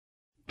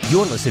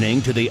You're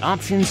listening to the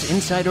Options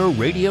Insider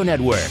Radio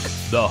Network,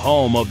 the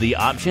home of the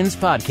Options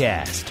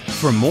Podcast.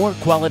 For more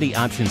quality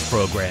options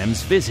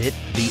programs, visit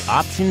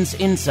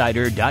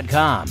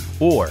theoptionsinsider.com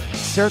or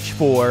search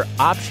for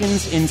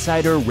Options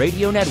Insider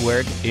Radio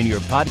Network in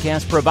your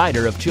podcast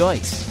provider of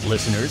choice.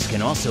 Listeners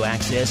can also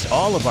access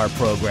all of our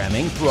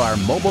programming through our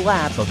mobile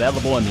app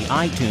available in the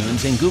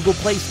iTunes and Google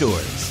Play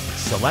stores.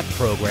 Select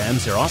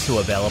programs are also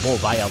available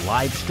via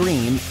live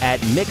stream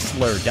at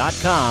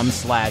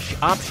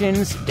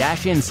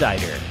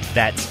mixlr.com/options-insider.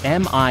 That's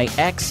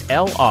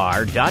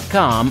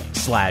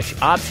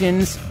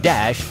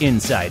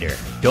mixlr.com/options-insider.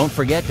 Don't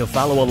forget to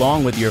follow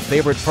along with your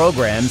favorite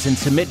programs and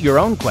submit your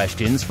own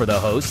questions for the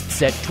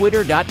hosts at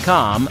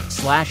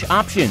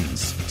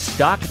twitter.com/options,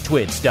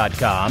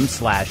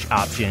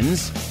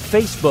 stocktwits.com/options,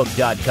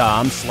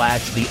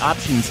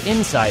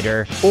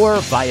 facebook.com/theoptionsinsider,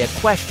 or via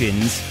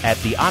questions at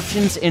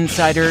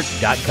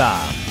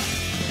theoptionsinsider.com.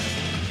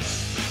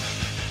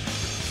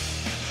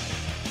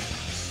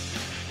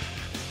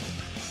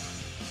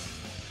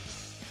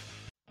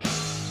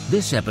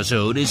 This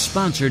episode is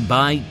sponsored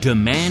by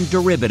Demand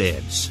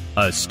Derivatives,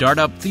 a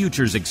startup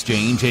futures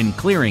exchange and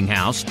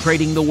clearinghouse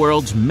trading the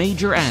world's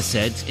major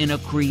assets in a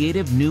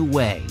creative new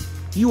way.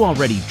 You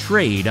already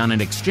trade on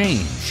an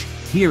exchange.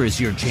 Here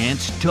is your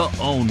chance to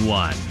own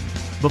one.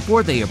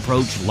 Before they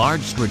approach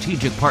large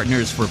strategic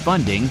partners for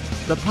funding,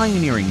 the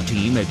pioneering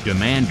team at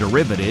Demand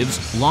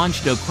Derivatives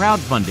launched a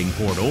crowdfunding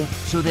portal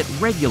so that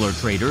regular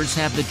traders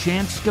have the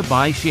chance to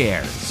buy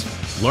shares.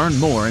 Learn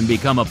more and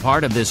become a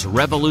part of this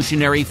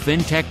revolutionary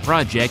fintech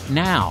project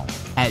now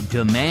at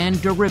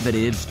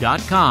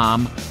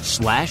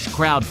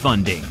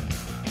demandderivatives.com/crowdfunding.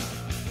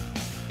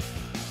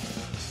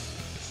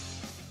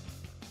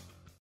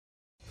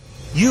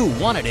 You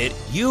wanted it,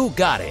 you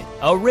got it.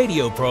 A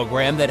radio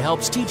program that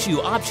helps teach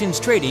you options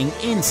trading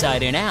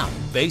inside and out,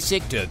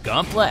 basic to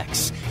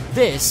complex.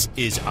 This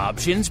is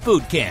Options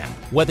Bootcamp.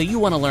 Whether you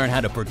want to learn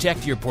how to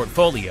protect your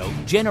portfolio,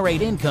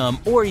 generate income,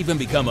 or even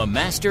become a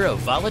master of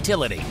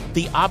volatility,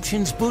 the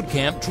Options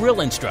Bootcamp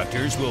drill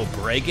instructors will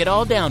break it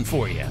all down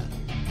for you.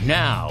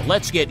 Now,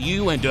 let's get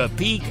you into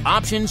peak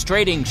options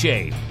trading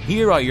shape.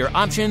 Here are your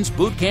Options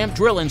Bootcamp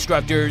drill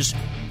instructors.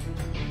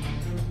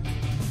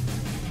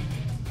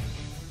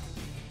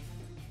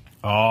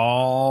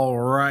 All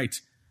right,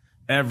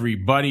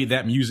 everybody,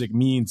 that music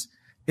means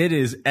it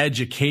is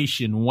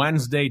Education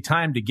Wednesday,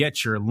 time to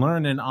get your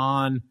learning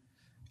on,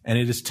 and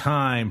it is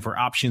time for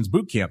Options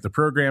Bootcamp, the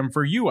program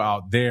for you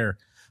out there,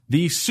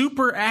 the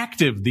super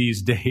active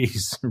these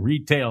days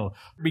retail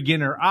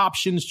beginner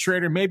options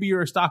trader. Maybe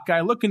you're a stock guy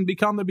looking to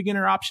become the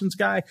beginner options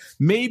guy.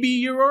 Maybe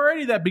you're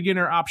already that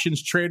beginner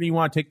options trader. You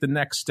want to take the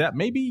next step.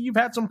 Maybe you've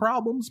had some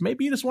problems.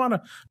 Maybe you just want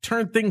to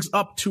turn things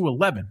up to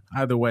 11.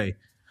 Either way,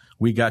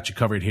 we got you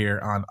covered here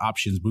on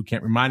Options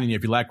Bootcamp. Reminding you,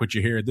 if you like what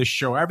you hear, this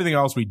show, everything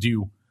else we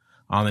do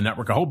on the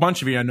network, a whole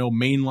bunch of you I know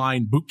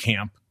mainline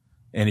bootcamp.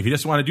 And if you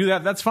just want to do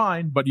that, that's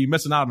fine. But you're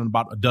missing out on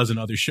about a dozen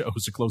other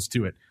shows or close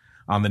to it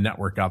on the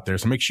network out there.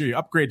 So make sure you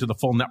upgrade to the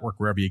full network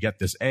wherever you get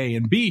this. A,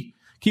 and B,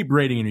 keep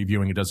rating and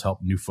reviewing. It does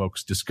help new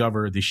folks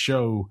discover the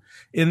show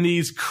in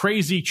these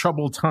crazy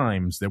troubled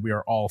times that we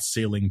are all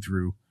sailing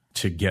through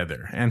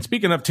together. And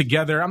speaking of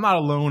together, I'm not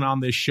alone on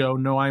this show.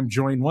 No, I'm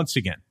joined once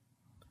again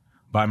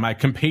by my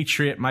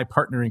compatriot, my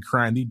partner in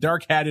crime, the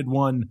dark-hatted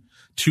one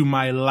to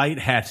my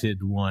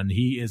light-hatted one.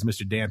 He is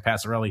Mr. Dan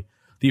Passarelli,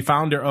 the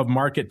founder of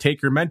Market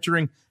Taker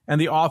Mentoring and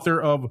the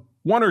author of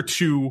one or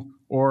two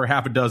or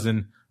half a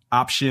dozen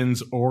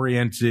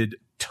options-oriented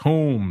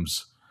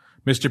tomes.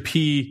 Mr.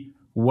 P,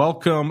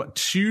 welcome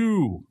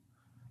to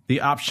the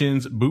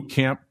Options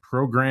Bootcamp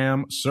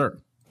program, sir.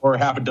 Or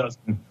half a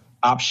dozen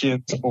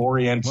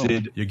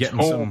options-oriented You're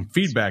getting some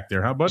feedback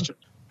there, huh, bud?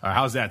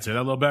 How's that? Say that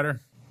a little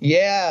better?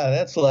 Yeah,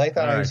 that's what I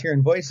thought. I was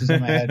hearing voices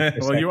in my head.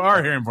 Well, you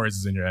are hearing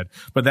voices in your head,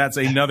 but that's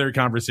another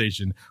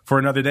conversation for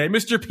another day.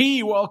 Mr.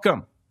 P,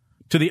 welcome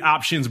to the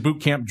Options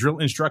Bootcamp Drill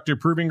Instructor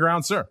Proving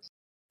Ground, sir.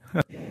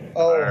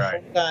 All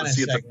right. Hold on Let's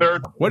see, a it's second. a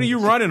third. What are you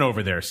running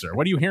over there, sir?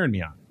 What are you hearing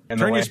me on?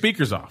 Turn your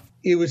speakers off.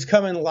 It was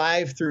coming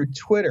live through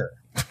Twitter.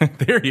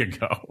 There you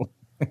go.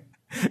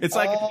 It's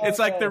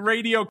like the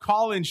radio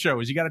call-in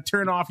shows. You got to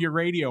turn off your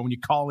radio when you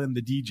call in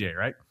the DJ,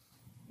 right?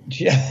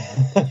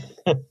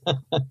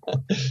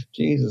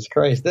 Jesus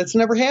Christ. That's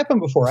never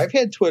happened before. I've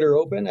had Twitter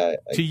open.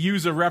 To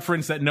use a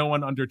reference that no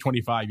one under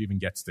 25 even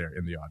gets there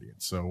in the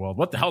audience. So, well,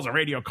 what the hell's a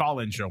radio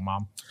call-in show,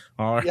 Mom?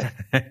 All right.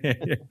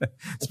 Yeah.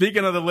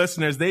 Speaking of the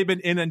listeners, they've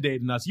been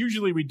inundating us.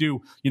 Usually we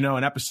do,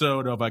 an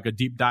episode of like a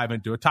deep dive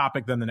into a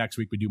topic. Then the next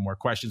week we do more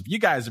questions. But you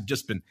guys have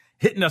just been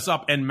hitting us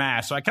up en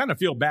masse. So I kind of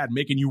feel bad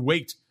making you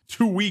wait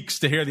 2 weeks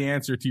to hear the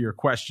answer to your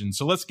question.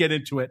 So let's get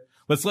into it.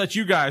 Let's let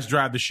you guys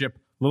drive the ship.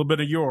 A little bit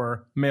of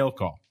your mail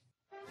call.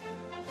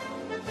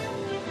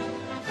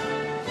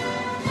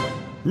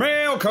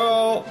 Mail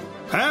call.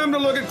 Time to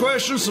look at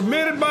questions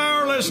submitted by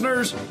our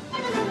listeners.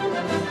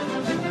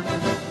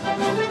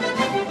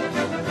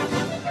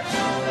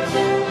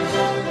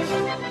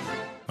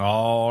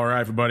 All right,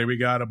 everybody. We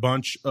got a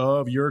bunch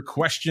of your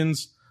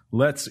questions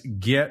let's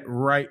get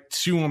right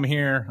to them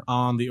here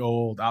on the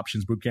old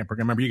Options Bootcamp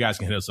program. Remember, you guys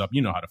can hit us up.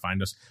 You know how to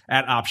find us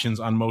at Options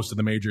on most of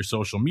the major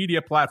social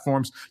media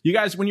platforms. You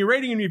guys, when you're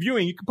rating and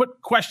reviewing, you can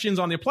put questions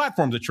on the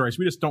platforms of choice.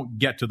 We just don't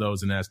get to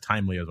those in as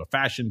timely as a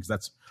fashion because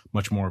that's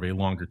much more of a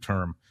longer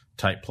term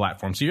type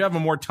platform. So you have a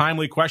more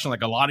timely question,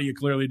 like a lot of you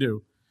clearly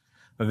do,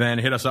 then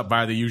hit us up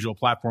via the usual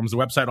platforms. The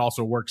website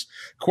also works.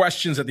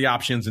 Questions at the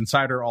Options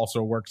Insider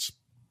also works.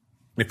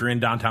 If you're in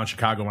downtown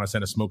Chicago and want to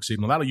send a smoke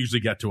signal, that'll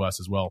usually get to us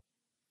as well.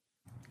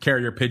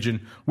 Carrier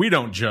pigeon, we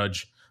don't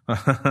judge.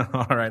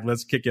 All right,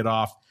 let's kick it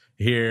off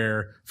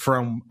here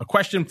from a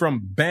question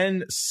from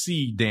Ben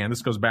C. Dan.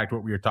 This goes back to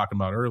what we were talking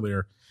about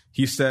earlier.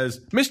 He says,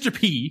 Mr.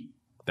 P,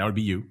 that would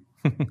be you,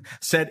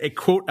 said a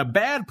quote, a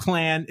bad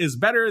plan is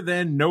better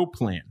than no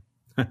plan.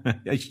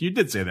 You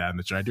did say that in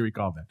the chat. I do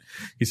recall that.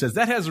 He says,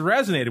 that has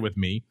resonated with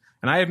me,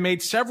 and I have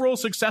made several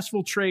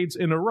successful trades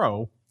in a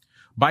row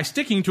by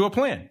sticking to a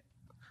plan.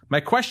 My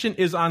question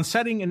is on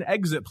setting an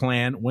exit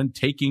plan when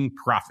taking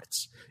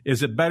profits.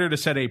 Is it better to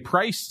set a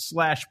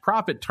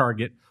price/profit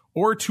target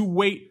or to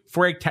wait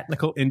for a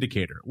technical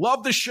indicator?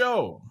 Love the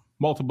show.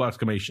 Multiple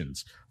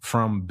exclamations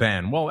from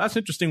Ben. Well, that's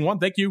an interesting one.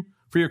 Thank you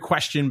for your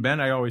question,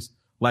 Ben. I always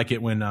like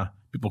it when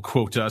people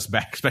quote us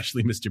back,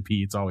 especially Mr.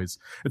 P. It's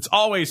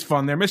always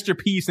fun there. Mr.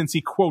 P, since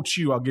he quotes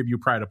you, I'll give you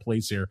pride of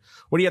place here.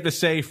 What do you have to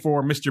say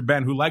for Mr.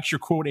 Ben, who likes your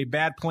quote, a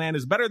bad plan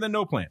is better than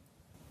no plan?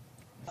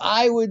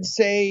 I would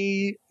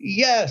say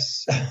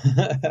yes.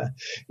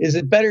 Is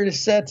it better to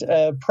set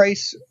a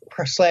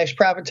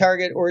price/profit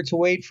target or to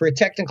wait for a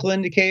technical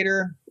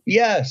indicator?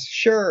 Yes,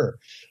 sure.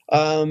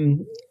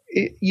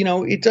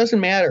 It doesn't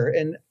matter.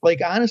 And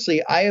like,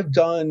 honestly, I've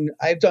done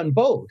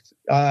both.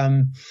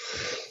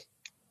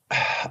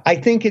 I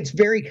think it's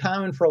very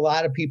common for a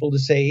lot of people to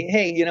say,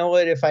 hey, you know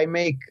what, if I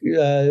make,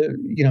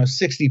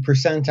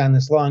 60% on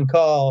this long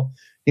call,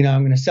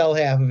 I'm going to sell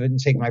half of it and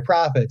take my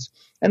profits.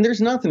 And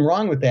there's nothing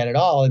wrong with that at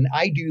all. And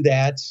I do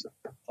that,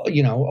 a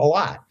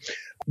lot.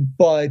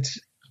 But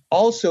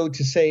also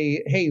to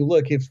say, hey,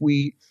 look, if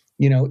the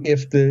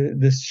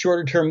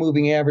shorter term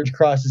moving average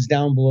crosses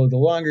down below the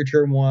longer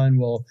term one,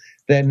 well,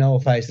 that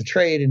nullifies the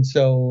trade. And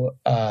so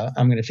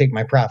I'm going to take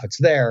my profits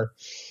there.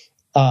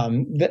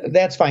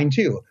 That's fine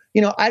too.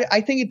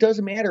 I think it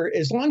doesn't matter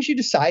as long as you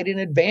decide in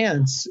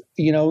advance,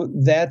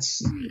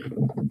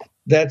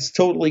 that's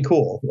totally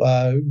cool.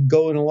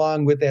 Going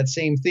along with that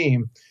same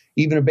theme,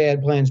 even a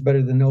bad plan is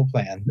better than no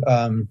plan.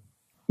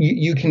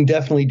 You can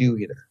definitely do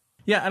either.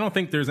 Yeah, I don't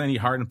think there's any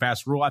hard and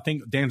fast rule. I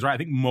think Dan's right. I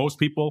think most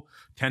people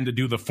tend to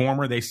do the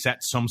former. They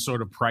set some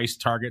sort of price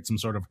target, some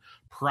sort of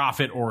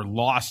profit or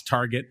loss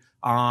target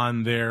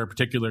on their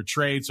particular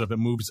trade. So if it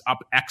moves up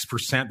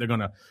X%, they're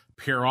going to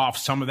pare off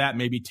some of that,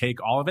 maybe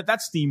take all of it.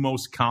 That's the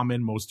most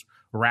common, most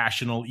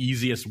rational,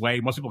 easiest way.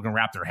 Most people can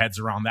wrap their heads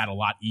around that a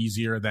lot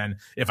easier than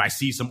if I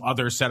see some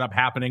other setup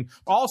happening.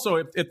 Also,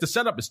 if the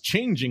setup is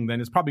changing,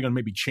 then it's probably going to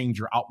maybe change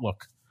your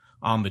outlook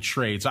on the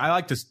trade. So I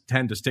like to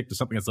tend to stick to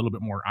something that's a little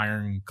bit more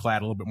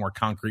ironclad, a little bit more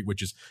concrete,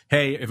 which is,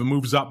 hey, if it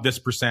moves up this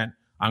 %,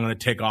 I'm going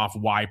to take off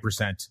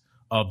Y%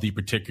 of the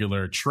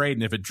particular trade.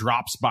 And if it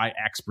drops by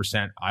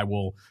X%, I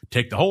will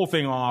take the whole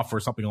thing off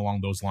or something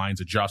along those lines,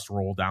 adjust,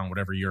 roll down,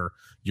 whatever your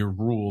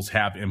rules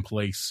have in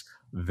place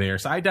there.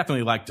 So I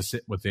definitely like to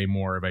sit with a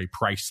more of a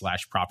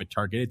price/profit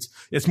target.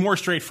 It's more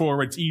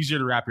straightforward. It's easier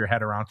to wrap your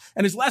head around,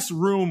 and there's less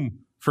room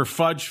for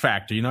fudge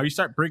factor. You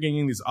start bringing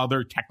in these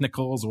other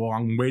technicals while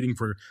I'm waiting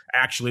for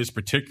actually this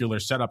particular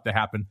setup to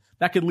happen.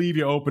 That could leave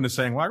you open to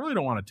saying, well, I really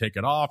don't want to take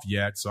it off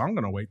yet, so I'm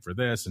going to wait for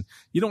this. And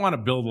you don't want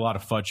to build a lot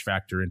of fudge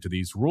factor into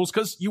these rules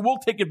because you will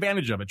take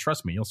advantage of it.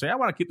 Trust me. You'll say, I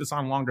want to keep this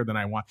on longer than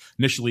I want.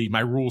 Initially, my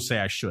rules say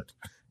I should.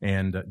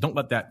 And don't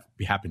let that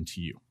happen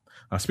to you.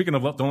 Speaking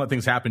of don't let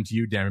things happen to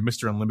you, Dan,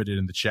 Mr. Unlimited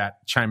in the chat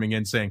chiming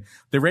in saying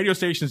the radio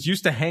stations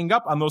used to hang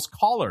up on those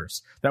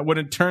callers that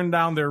wouldn't turn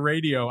down their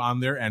radio on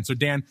their end. So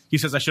Dan, he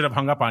says I should have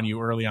hung up on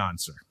you early on,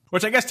 sir,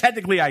 which I guess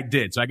technically I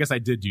did. So I guess I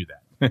did do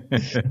that.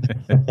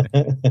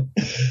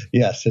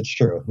 Yes, it's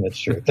true. That's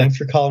true. Thanks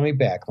for calling me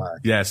back, Mark.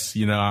 Yes.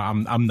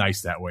 I'm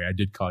nice that way. I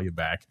did call you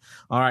back.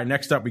 All right.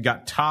 Next up, we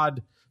got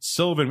Todd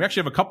Sylvan. We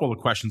actually have a couple of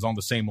questions on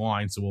the same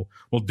line, so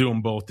we'll do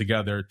them both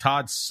together.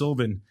 Todd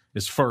Sylvan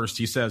is first.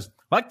 He says,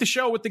 like the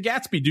show with the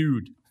Gatsby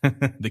dude.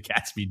 The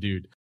Gatsby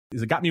dude.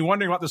 It got me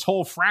wondering about this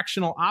whole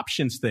fractional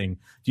options thing.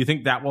 Do you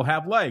think that will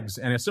have legs?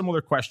 And a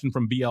similar question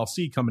from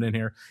BLC coming in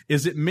here.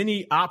 Is it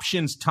mini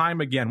options time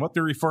again? What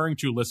they're referring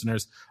to,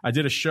 listeners, I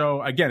did a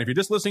show. Again, if you're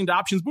just listening to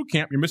Options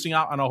Bootcamp, you're missing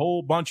out on a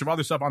whole bunch of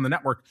other stuff on the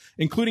network,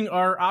 including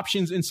our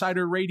Options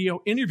Insider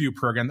Radio interview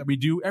program that we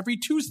do every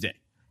Tuesday,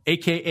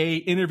 aka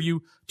Interview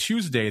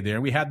Tuesday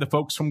there. We had the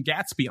folks from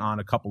Gatsby on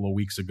a couple of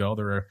weeks ago.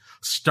 They're a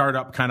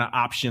startup kind of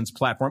options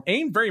platform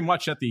aimed very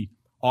much at the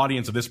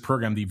audience of this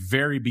program, the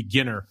very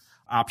beginner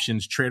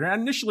options trader.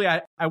 And initially,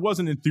 I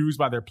wasn't enthused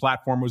by their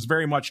platform. It was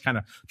very much kind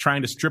of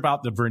trying to strip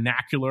out the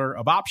vernacular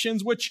of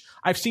options, which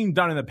I've seen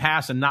done in the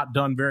past and not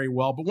done very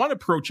well. But one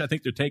approach I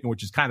think they're taking,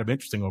 which is kind of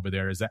interesting over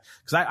there, is that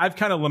because I've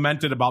kind of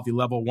lamented about the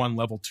level 1,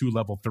 level 2,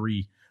 level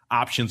 3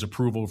 options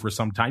approval for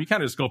some time. You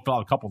kind of just go fill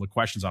out a couple of the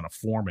questions on a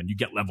form and you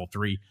get level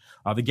 3.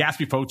 The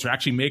Gatsby folks are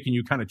actually making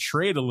you kind of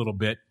trade a little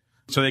bit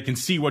so they can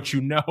see what you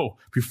know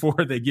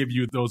before they give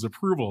you those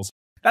approvals.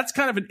 That's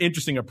kind of an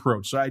interesting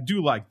approach. So I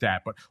do like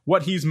that. But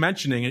what he's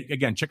mentioning,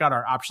 again, check out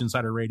our Option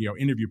Insider Radio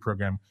interview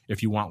program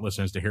if you want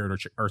listeners to hear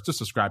it, or to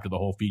subscribe to the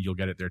whole feed. You'll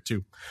get it there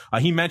too.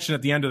 He mentioned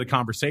at the end of the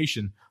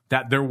conversation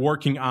that they're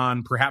working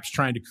on perhaps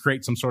trying to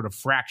create some sort of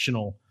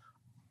fractional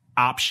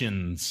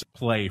options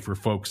play for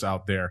folks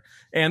out there.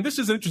 And this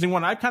is an interesting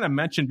one. I've kind of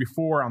mentioned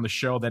before on the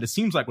show that it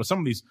seems like with some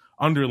of these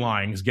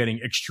underlyings getting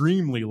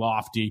extremely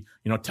lofty,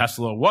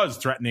 Tesla was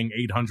threatening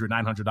 $800,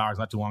 $900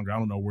 not too long ago. I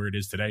don't know where it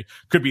is today.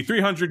 Could be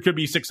 300, could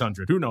be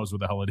 600. Who knows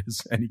what the hell it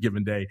is any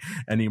given day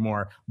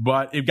anymore.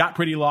 But it got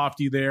pretty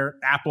lofty there.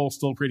 Apple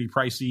still pretty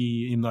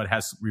pricey, even though it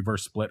has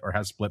reverse split or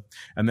has split.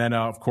 And then,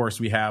 of course,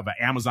 we have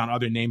Amazon,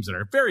 other names that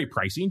are very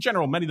pricey. In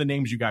general, many of the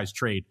names you guys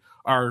trade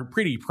are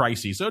pretty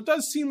pricey. So it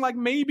does seem like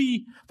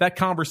maybe that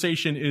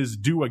conversation is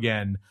due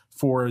again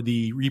for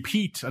the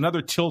repeat,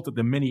 another tilt at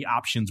the mini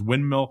options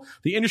windmill.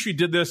 The industry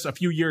did this a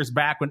few years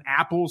back when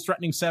Apple was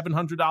threatening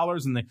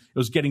 $700 and it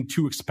was getting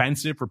too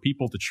expensive for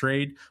people to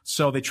trade.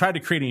 So they tried to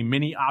create a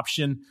mini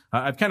option.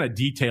 I've kind of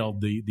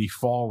detailed the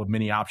fall of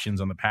mini options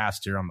on the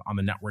past here on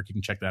the network. You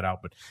can check that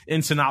out. But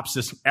in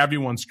synopsis,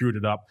 everyone screwed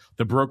it up.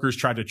 The brokers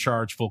tried to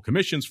charge full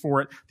commissions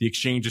for it. The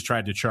exchanges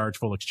tried to charge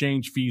full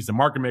exchange fees. The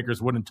market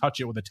makers wouldn't touch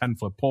it with a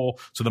 10-foot pole.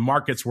 So the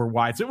markets were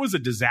wide. So it was a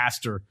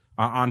disaster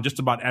on just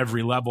about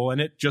every level,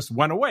 and it just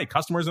went away.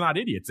 Customers are not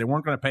idiots. They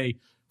weren't going to pay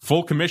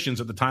full commissions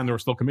at the time there were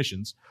still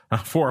commissions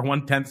for a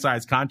 1/10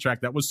 size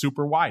contract that was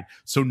super wide.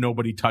 So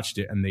nobody touched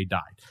it and they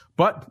died.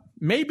 But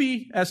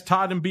maybe, as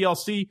Todd and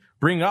BLC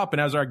bring up,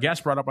 and as our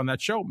guest brought up on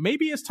that show,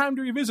 maybe it's time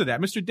to revisit that.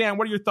 Mr. Dan,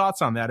 what are your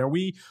thoughts on that? Are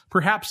we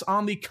perhaps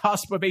on the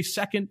cusp of a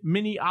second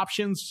mini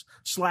options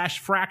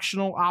 /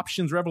 fractional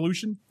options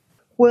revolution?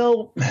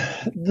 Well,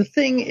 the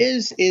thing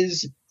is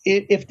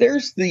if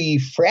there's the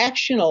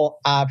fractional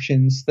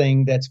options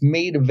thing that's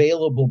made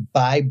available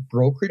by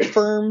brokerage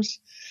firms,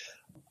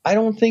 I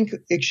don't think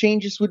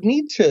exchanges would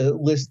need to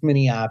list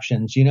mini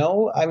options.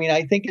 I mean,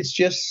 I think it's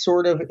just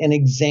sort of an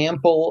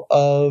example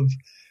of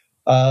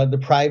the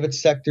private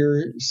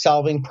sector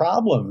solving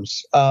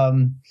problems.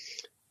 Kind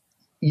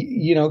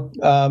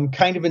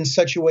of in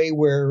such a way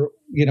where,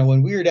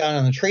 when we were down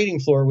on the trading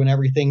floor, when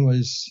everything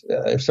was,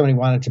 if somebody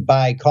wanted to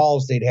buy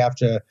calls, they'd have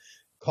to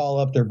call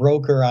up their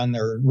broker on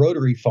their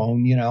rotary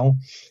phone.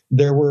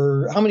 There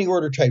were, how many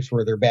order types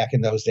were there back in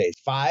those days?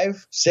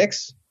 5,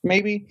 6,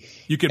 maybe?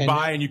 You could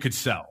buy and you could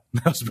sell.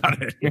 That's about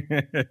it.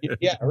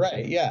 Yeah,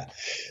 right. Yeah.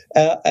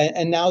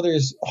 And now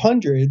there's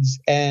hundreds,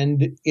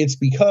 and it's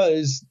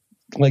because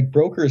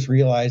brokers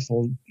realize,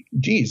 well,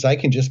 geez, I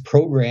can just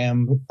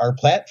program our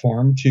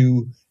platform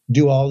to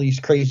do all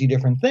these crazy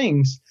different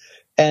things.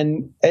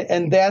 And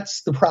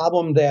that's the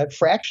problem that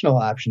fractional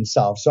options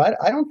solve. So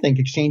I don't think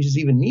exchanges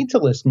even need to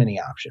list mini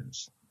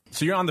options.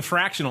 So you're on the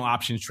fractional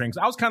options train.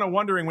 I was kind of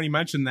wondering when you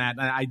mentioned that.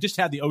 I just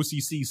had the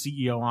OCC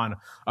CEO on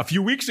a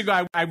few weeks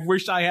ago. I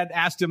wish I had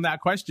asked him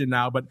that question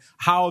now, but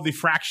how the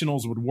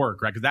fractionals would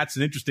work, right? Because that's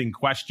an interesting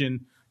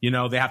question.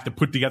 They have to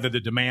put together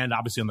the demand,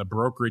 obviously, on the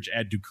brokerage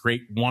end to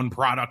create one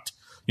product.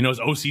 Is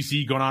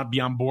OCC going to be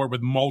on board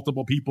with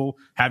multiple people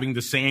having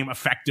the same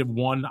effective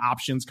one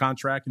options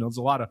contract? There's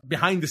a lot of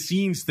behind the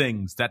scenes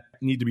things that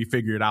need to be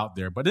figured out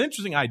there. But an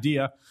interesting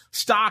idea.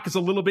 Stock is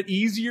a little bit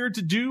easier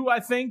to do, I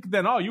think,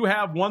 than, you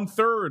have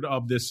 1/3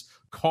 of this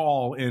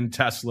call in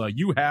Tesla.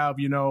 You have,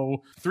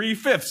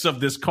 3/5 of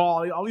this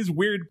call. All these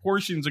weird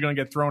portions are going to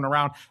get thrown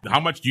around. How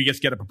much do you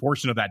just get a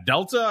proportion of that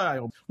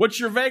delta? What's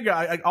your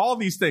Vega? All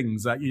these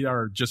things that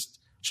are just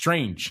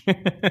strange.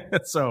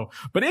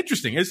 But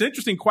interesting. It's an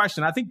interesting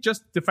question. I think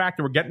just the fact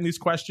that we're getting these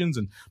questions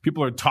and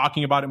people are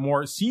talking about it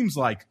more, it seems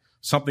like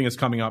something is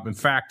coming up. In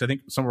fact, I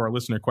think some of our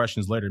listener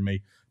questions later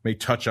may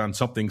touch on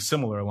something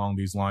similar along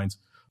these lines.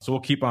 So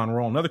we'll keep on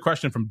rolling. Another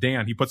question from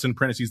Dan. He puts in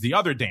parentheses, the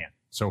other Dan.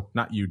 So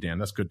not you, Dan.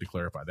 That's good to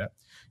clarify that.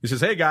 He says,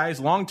 hey guys,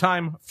 long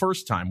time,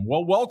 first time.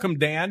 Well, welcome,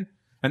 Dan,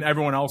 and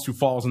everyone else who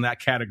falls in that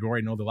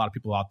category. I know there are a lot of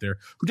people out there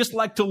who just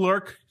like to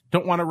lurk,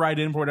 don't want to write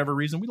in for whatever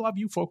reason. We love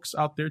you folks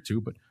out there too,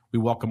 but we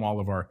welcome all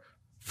of our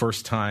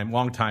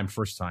long time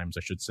first times,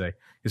 I should say.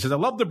 He says, I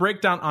love the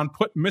breakdown on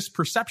put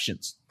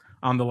misperceptions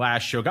on the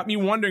last show. Got me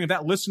wondering if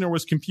that listener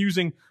was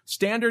confusing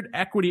standard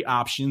equity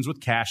options with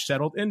cash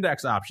settled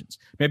index options.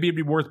 Maybe it'd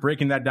be worth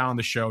breaking that down on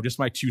the show. Just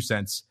my 2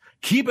 cents.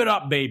 Keep it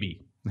up,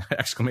 baby.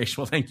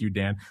 Exclamation. Well, thank you,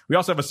 Dan. We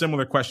also have a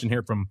similar question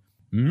here from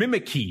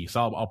Mimicky.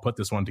 So I'll put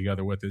this one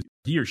together with it.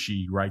 He or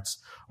she writes,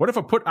 what if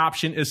a put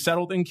option is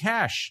settled in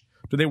cash?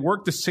 Do they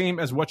work the same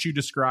as what you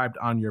described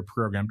on your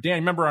program? Dan,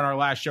 remember on our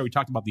last show, we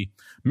talked about the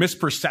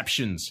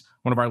misperceptions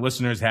one of our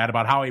listeners had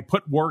about how a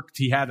put worked.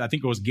 He had, I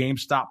think it was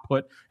GameStop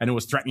put, and it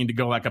was threatening to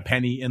go like a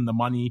penny in the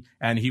money.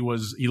 And he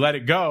let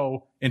it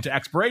go into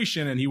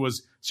expiration, and he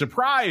was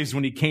surprised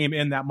when he came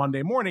in that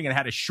Monday morning and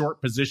had a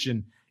short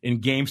position in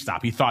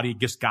GameStop. He thought he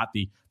just got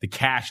the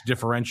cash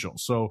differential.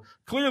 So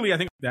clearly, I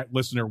think that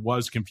listener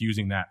was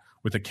confusing that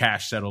with the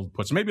cash settled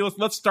puts. Maybe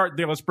let's start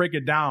there. Let's break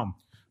it down.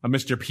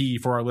 Mr. P,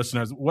 for our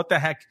listeners, what the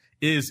heck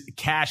is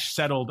cash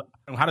settled?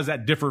 How does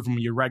that differ from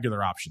your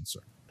regular options,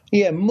 sir?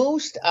 Yeah,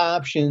 most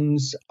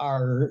options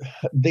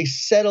they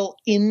settle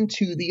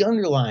into the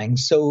underlying.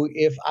 So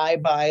if I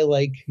buy a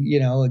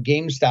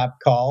GameStop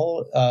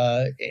call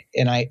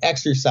and I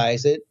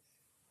exercise it,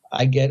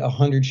 I get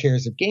 100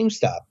 shares of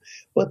GameStop.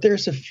 But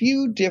there's a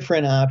few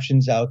different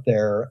options out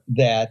there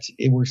that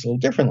it works a little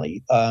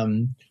differently,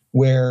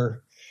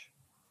 where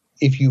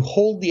if you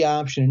hold the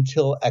option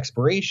until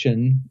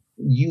expiration,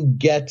 you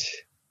get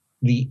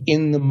the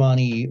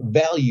in-the-money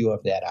value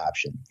of that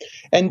option.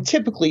 And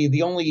typically,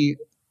 the only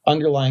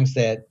underlyings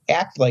that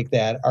act like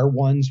that are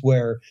ones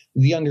where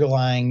the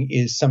underlying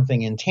is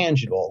something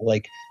intangible,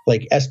 like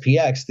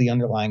SPX. The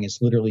underlying is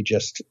literally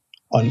just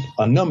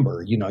a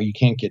number. You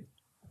can't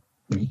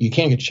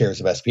get shares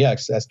of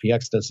SPX.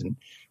 SPX doesn't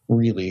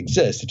really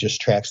exist. It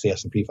just tracks the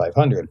S&P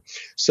 500.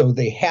 So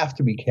they have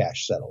to be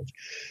cash settled.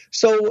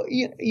 So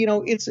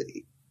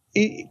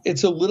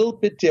it's a little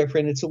bit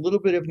different. It's a little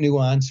bit of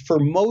nuance for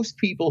most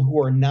people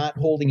who are not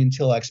holding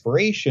until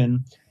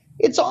expiration.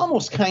 It's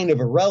almost kind of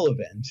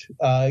irrelevant.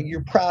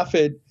 Your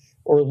profit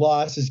or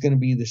loss is going to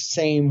be the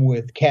same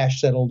with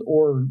cash settled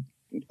or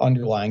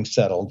underlying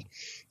settled.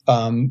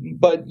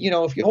 But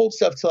if you hold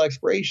stuff till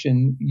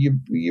expiration, you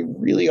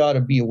really ought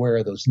to be aware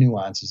of those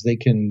nuances. They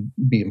can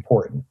be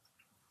important.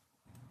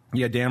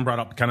 Yeah, Dan brought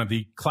up kind of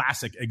the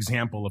classic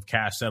example of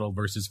cash settled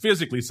versus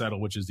physically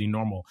settled, which is the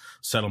normal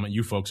settlement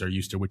you folks are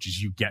used to, which is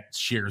you get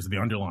shares of the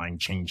underlying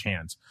change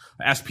hands.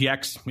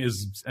 SPX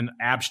is an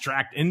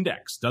abstract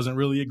index, doesn't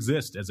really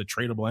exist as a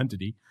tradable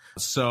entity.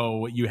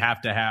 So you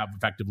have to have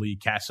effectively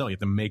cash settled. You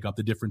have to make up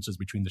the differences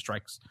between the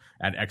strikes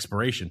at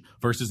expiration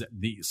versus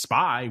the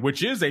SPY,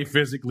 which is a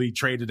physically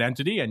traded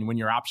entity. And when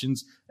your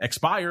options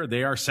expire,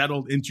 they are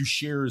settled into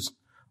shares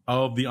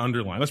of the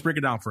underlying. Let's break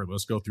it down further.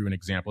 Let's go through an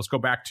example. Let's go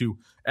back to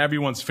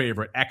everyone's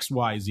favorite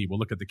XYZ. We'll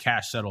look at the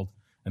cash settled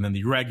and then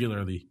the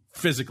regularly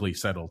physically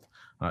settled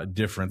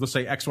difference. Let's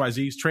say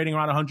XYZ is trading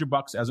around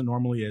 $100 as it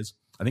normally is.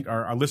 I think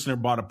our listener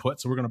bought a put,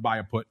 so we're going to buy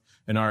a put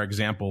in our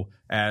example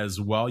as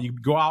well. You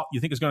go out,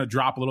 you think it's going to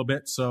drop a little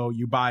bit, so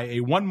you buy a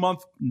 1 month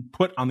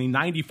put on the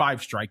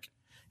 95 strike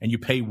and you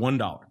pay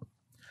 $1.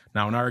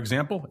 Now in our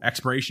example,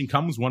 expiration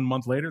comes 1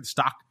 month later, the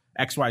stock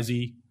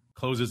XYZ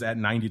closes at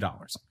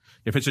 $90.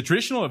 If it's a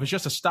traditional, if it's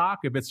just a stock,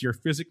 if it's your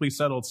physically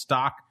settled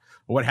stock,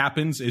 what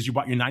happens is you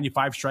bought your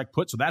 95 strike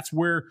put. So that's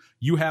where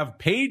you have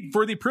paid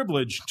for the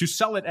privilege to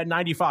sell it at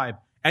 95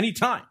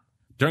 anytime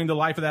during the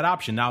life of that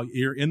option. Now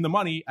you're in the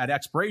money at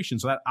expiration.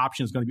 So that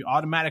option is going to be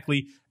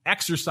automatically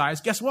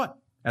exercised. Guess what?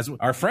 As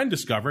our friend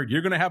discovered,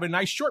 you're going to have a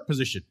nice short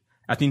position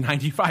at the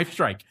 95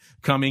 strike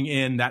coming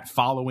in that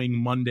following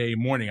Monday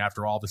morning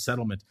after all the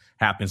settlement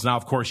happens. Now,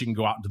 of course, you can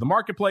go out into the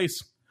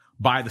marketplace,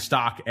 buy the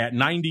stock at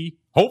 90,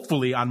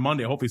 hopefully on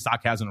Monday. Hopefully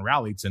stock hasn't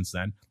rallied since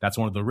then. That's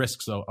one of the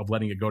risks of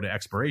letting it go to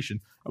expiration.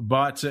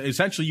 But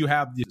essentially you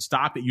have the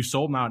stock that you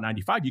sold now at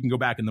 95. You can go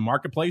back in the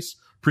marketplace,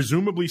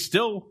 presumably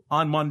still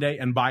on Monday,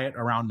 and buy it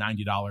around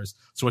 $90.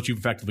 So what you've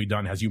effectively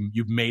done is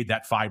you've made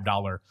that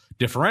 $5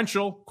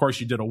 differential. Of course,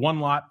 you did a one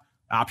lot.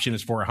 Option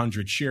is for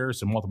 100 shares.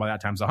 So multiply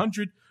that times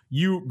 100.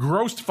 You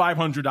grossed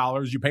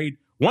 $500. You paid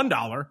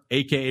 $1,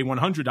 aka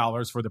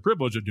 $100 for the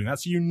privilege of doing that.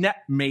 So you net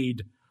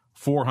made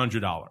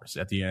 $400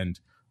 at the end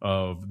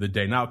of the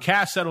day. Now,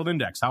 cash settled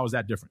index, how is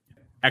that different?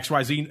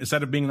 XYZ,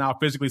 instead of being now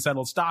physically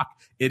settled stock,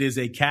 it is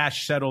a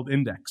cash settled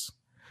index.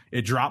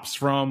 It drops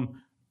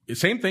from the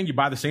same thing. You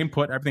buy the same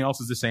put. Everything else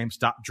is the same.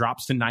 Stock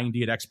drops to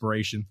 90 at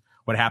expiration.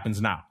 What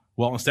happens now?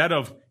 Well, instead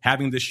of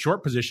having this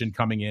short position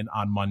coming in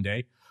on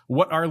Monday,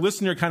 what our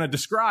listener kind of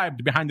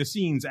described behind the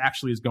scenes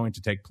actually is going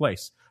to take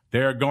place.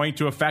 They're going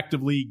to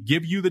effectively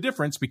give you the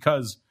difference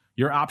because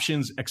your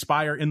options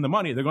expire in the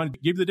money. They're going to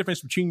give you the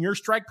difference between your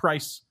strike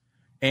price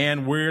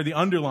and where the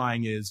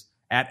underlying is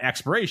at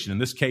expiration. In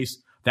this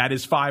case, that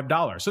is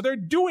 $5. So they're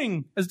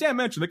doing, as Dan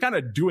mentioned, they're kind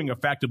of doing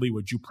effectively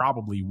what you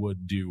probably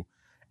would do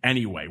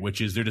anyway,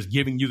 which is they're just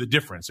giving you the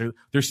difference.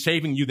 They're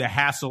saving you the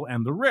hassle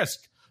and the risk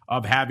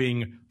of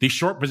having the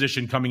short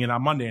position coming in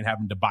on Monday and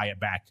having to buy it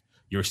back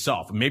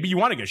yourself. Maybe you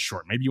want to get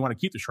short. Maybe you want to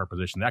keep the short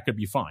position. That could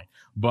be fine.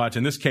 But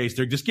in this case,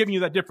 they're just giving you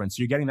that difference.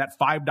 You're getting that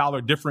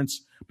 $5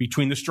 difference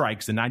between the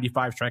strikes, the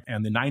 95 strike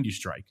and the 90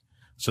 strike.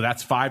 So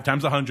that's 5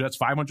 times 100. That's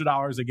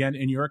 $500 again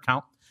in your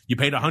account. You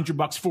paid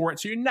 $100 for it.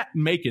 So you're net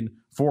making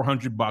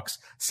 $400.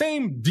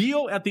 Same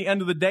deal at the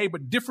end of the day,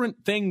 but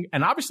different thing.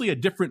 And obviously a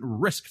different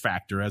risk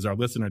factor, as our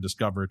listener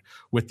discovered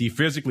with the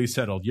physically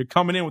settled. You're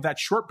coming in with that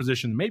short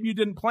position. Maybe you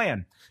didn't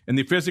plan in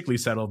the physically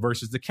settled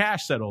versus the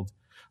cash settled.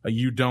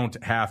 You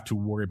don't have to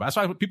worry about.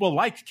 That's why people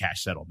like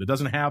cash settled. It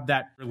doesn't have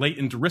that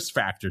latent risk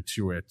factor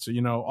to it. So,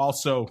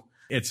 also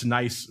it's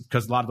nice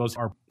because a lot of those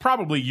are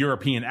probably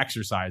European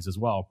exercise as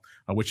well,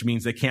 which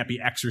means they can't be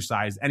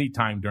exercised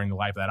anytime during the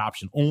life of that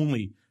option,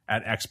 only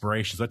at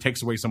expiration. So that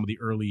takes away some of the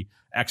early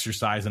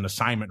exercise and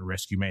assignment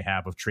risk you may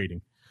have of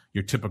trading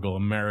your typical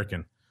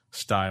American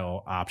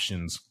style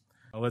options.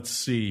 Let's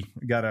see.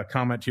 We got a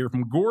comment here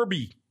from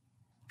Gorby.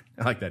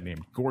 I like that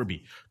name,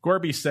 Gorby.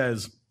 Gorby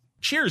says,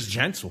 cheers,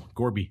 gents. Well,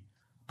 Gorby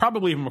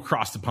probably from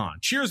across the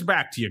pond. Cheers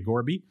back to you,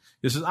 Gorby.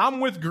 This is I'm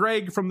with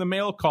Greg from the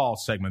mail call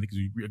segment. I think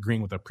he's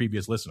agreeing with a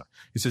previous listener.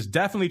 He says,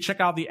 definitely check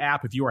out the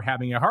app if you are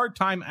having a hard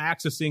time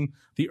accessing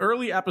the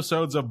early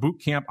episodes of Boot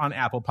Camp on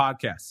Apple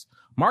Podcasts.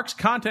 Mark's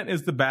content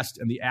is the best,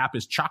 and the app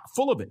is chock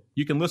full of it.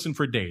 You can listen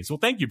for days. Well,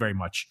 thank you very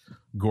much,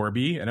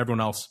 Gorby, and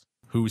everyone else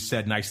who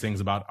said nice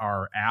things about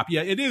our app.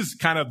 Yeah, it is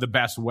kind of the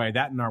best way,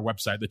 that and our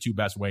website, the two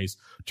best ways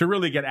to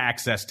really get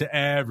access to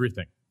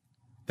everything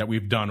that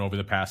we've done over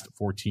the past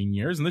 14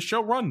 years. And the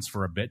show runs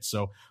for a bit,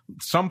 so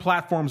some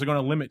platforms are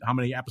going to limit how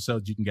many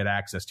episodes you can get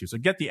access to. So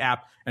get the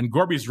app, and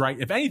Gorby's right.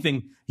 If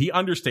anything, he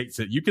understates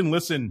it. You can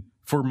listen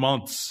for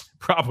months,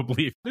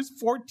 probably. There's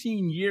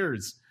 14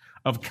 years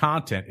of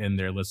content in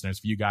there, listeners,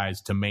 for you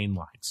guys to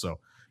mainline. So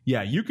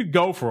yeah, you could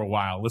go for a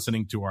while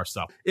listening to our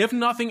stuff. If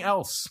nothing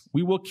else,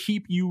 we will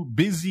keep you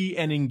busy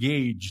and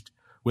engaged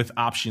with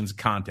options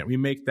content. We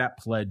make that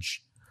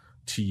pledge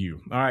to you.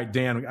 All right,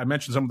 Dan, I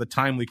mentioned some of the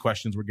timely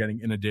questions we're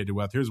getting inundated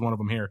with. Here's one of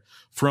them here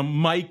from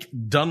Mike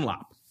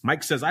Dunlop.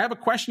 Mike says, I have a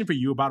question for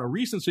you about a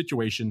recent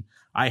situation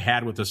I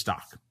had with a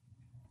stock.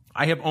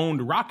 I have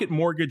owned Rocket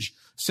Mortgage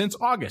since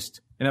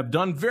August and have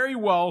done very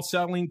well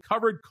selling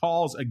covered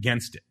calls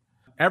against it.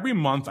 Every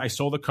month, I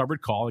sold a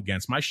covered call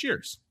against my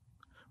shares.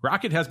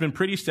 Rocket has been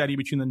pretty steady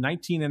between the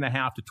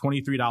 $19.50 to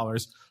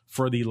 $23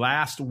 for the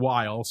last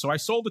while, so I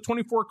sold the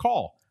 24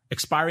 call,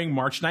 expiring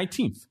March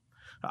 19th.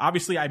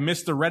 Obviously, I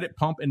missed the Reddit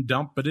pump and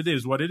dump, but it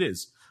is what it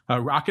is.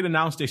 Rocket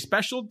announced a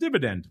special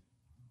dividend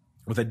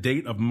with a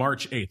date of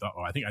March 8th.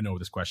 I think I know where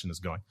this question is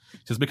going.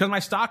 It says, because my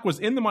stock was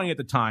in the money at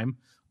the time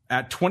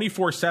at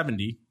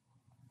 $24.70,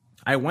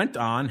 I went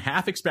on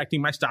half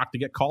expecting my stock to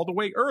get called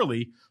away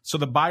early so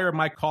the buyer of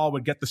my call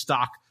would get the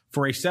stock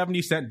for a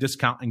 70-cent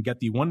discount and get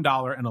the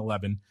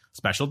 $1.11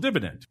 special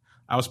dividend.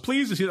 I was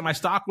pleased to see that my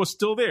stock was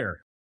still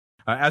there.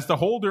 As the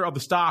holder of the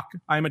stock,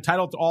 I am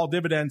entitled to all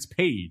dividends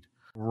paid,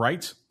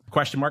 right?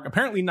 Question mark.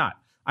 Apparently not.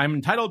 I'm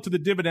entitled to the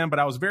dividend, but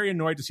I was very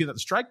annoyed to see that the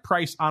strike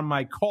price on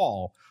my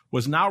call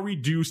was now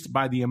reduced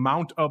by the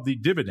amount of the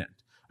dividend.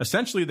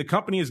 Essentially, the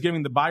company is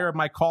giving the buyer of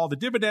my call the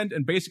dividend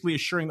and basically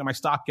assuring that my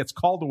stock gets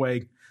called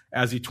away,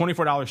 as the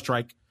 $24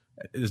 strike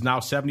is now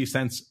 70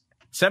 cents.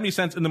 70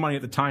 cents in the money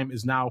at the time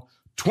is now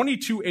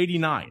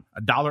 $22.89,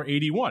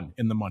 $1.81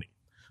 in the money.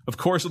 Of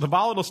course, with a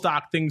volatile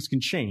stock, things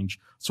can change.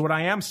 So what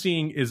I am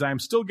seeing is I'm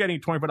still getting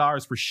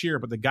 $24 per share,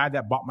 but the guy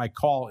that bought my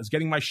call is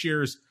getting my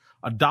shares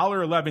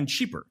 $1.11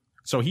 cheaper.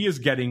 So he is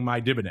getting my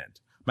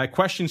dividend. My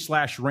question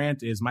 /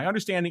 rant is, my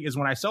understanding is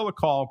when I sell a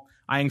call,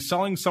 I am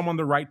selling someone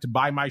the right to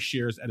buy my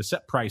shares at a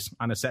set price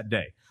on a set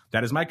day.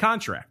 That is my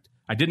contract.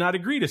 I did not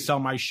agree to sell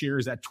my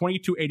shares at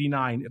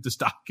 $22.89 if the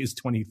stock is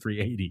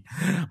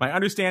 $23.80. My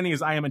understanding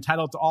is I am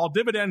entitled to all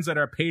dividends that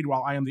are paid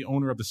while I am the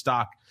owner of the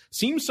stock.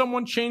 Seems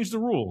someone changed the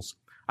rules.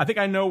 I think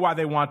I know why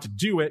they want to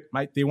do it.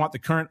 They want the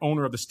current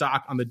owner of the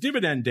stock on the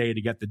dividend day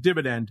to get the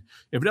dividend.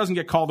 If it doesn't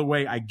get called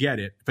away, I get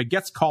it. If it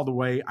gets called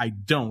away, I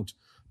don't.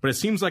 But it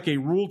seems like a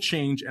rule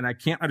change, and I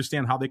can't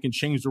understand how they can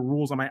change the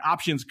rules on my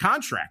options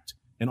contract,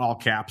 in all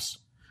caps.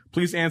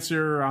 Please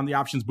answer on the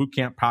Options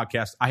Bootcamp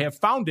podcast. I have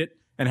found it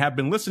and have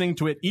been listening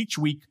to it each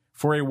week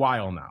for a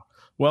while now.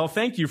 Well,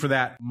 thank you for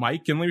that,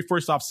 Mike. And let me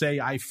first off say,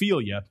 I feel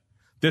you.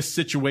 This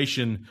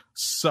situation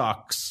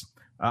sucks.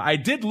 I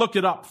did look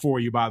it up for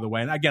you, by the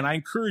way. And again, I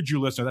encourage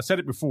you, listeners, I said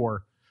it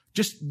before,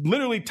 just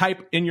literally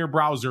type in your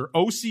browser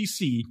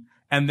OCC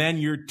and then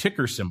your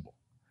ticker symbol.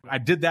 I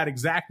did that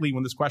exactly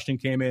when this question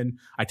came in.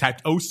 I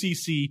typed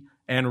OCC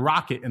and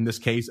Rocket in this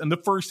case. And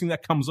the first thing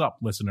that comes up,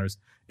 listeners,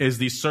 is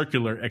the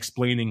circular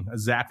explaining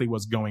exactly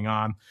what's going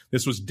on.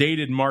 This was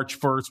dated March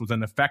 1st with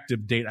an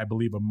effective date, I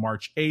believe, of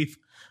March 8th.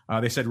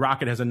 They said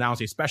Rocket has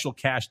announced a special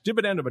cash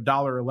dividend of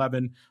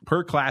 $1.11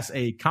 per Class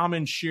A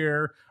common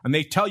share. And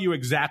they tell you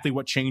exactly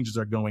what changes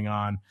are going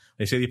on.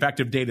 They say the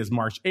effective date is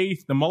March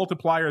 8th. The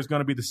multiplier is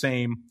going to be the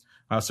same.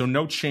 So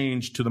no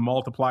change to the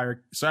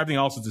multiplier. So everything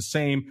else is the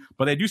same.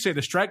 But they do say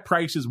the strike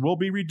prices will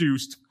be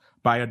reduced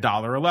by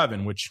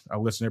 $1.11, which a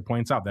listener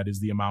points out that is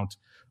the amount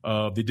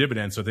of the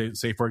dividend. So they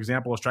say, for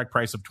example, a strike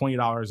price of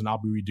 $20 and I'll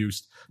be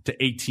reduced to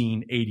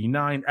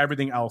 $18.89.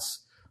 Everything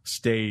else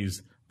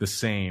stays the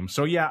same.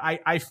 So yeah,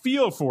 I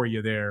feel for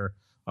you there,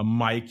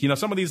 Mike. You know,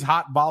 some of these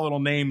hot,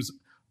 volatile names,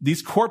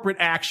 these corporate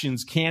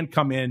actions can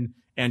come in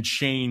and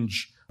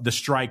change the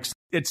strikes.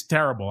 It's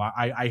terrible.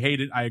 I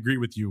hate it. I agree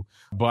with you.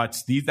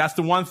 But that's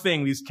the one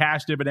thing, these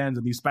cash dividends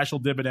and these special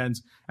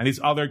dividends and these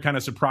other kind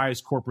of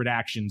surprise corporate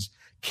actions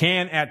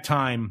can at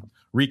time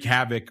wreak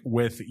havoc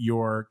with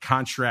your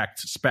contract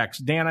specs.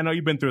 Dan, I know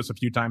you've been through this a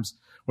few times.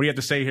 What do you have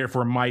to say here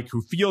for Mike,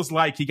 who feels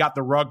like he got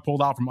the rug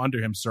pulled out from under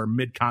him, sir,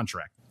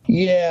 mid-contract?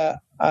 Yeah.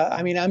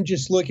 I mean, I'm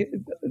just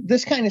looking.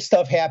 This kind of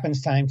stuff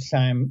happens time to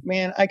time.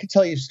 Man, I could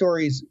tell you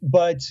stories,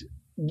 but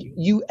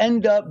you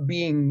end up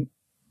being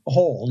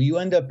whole. You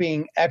end up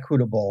being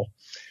equitable.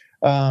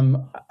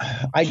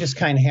 I just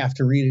kind of have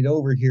to read it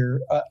over here.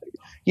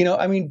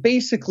 I mean,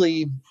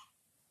 basically,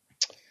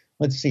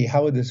 let's see,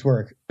 how would this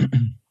work?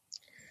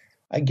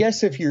 I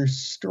guess if your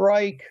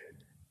strike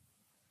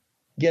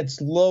gets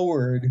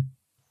lowered,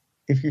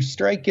 if your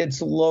strike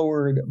gets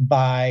lowered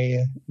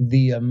by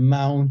the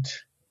amount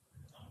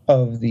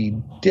of the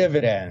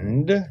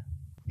dividend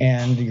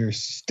and your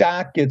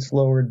stock gets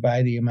lowered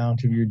by the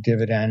amount of your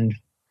dividend,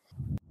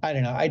 I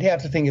don't know. I'd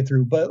have to think it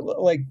through. But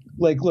look,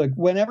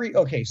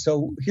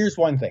 so here's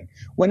one thing.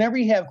 Whenever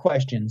you have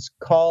questions,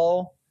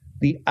 call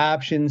the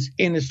Options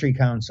Industry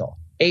Council,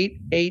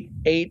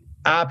 888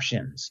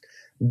 Options.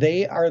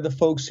 They are the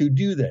folks who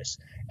do this.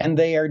 And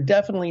they are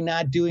definitely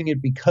not doing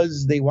it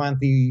because they want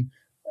the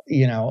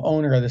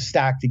owner of the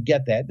stock to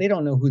get that. They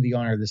don't know who the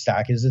owner of the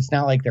stock is. It's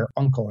not like their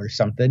uncle or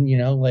something,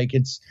 like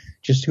it's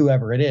just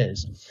whoever it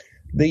is.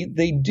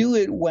 They do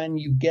it when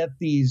you get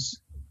these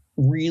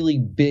really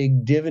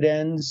big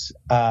dividends.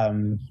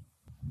 They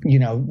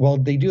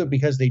do it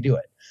because they do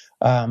it.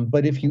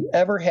 But if you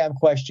ever have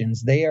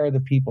questions, they are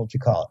the people to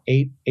call,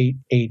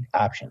 888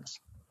 Options.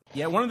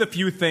 Yeah, one of the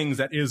few things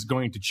that is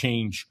going to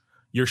change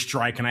your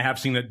strike, and I have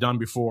seen that done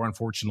before,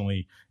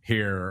 unfortunately,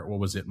 here,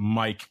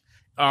 Mike,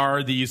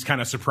 are these kind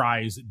of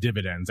surprise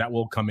dividends that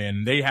will come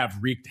in. They have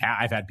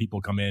I've had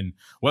people come in,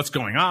 what's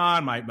going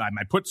on? My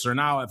puts are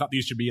now, I thought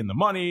these should be in the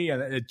money.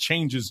 And it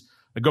changes.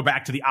 I go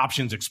back to the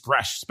Options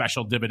Express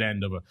special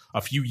dividend of a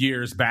few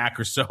years back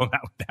or so.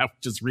 That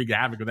just wreaked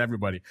havoc with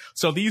everybody.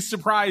 So these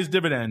surprise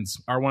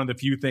dividends are one of the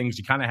few things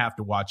you kind of have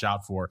to watch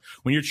out for.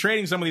 When you're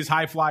trading some of these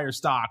high flyer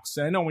stocks,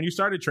 I know when you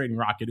started trading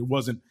Rocket, it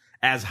wasn't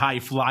as high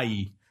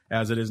flyy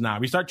as it is now.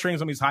 We start trading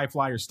some of these high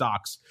flyer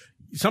stocks.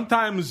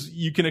 Sometimes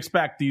you can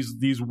expect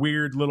these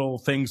weird little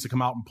things to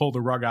come out and pull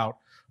the rug out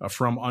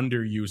from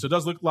under you. So it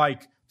does look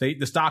like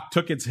the stock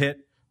took its hit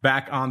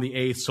back on the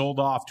 8th, sold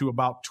off to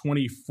about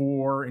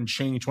 24 and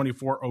change,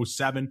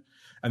 24.07.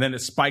 And then it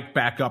spiked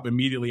back up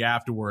immediately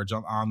afterwards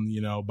on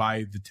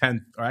by the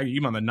 10th, or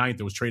even on the 9th,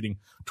 it was trading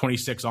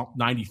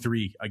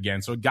 26.93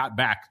 again. So it got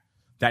back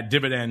that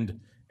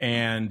dividend.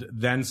 And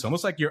then so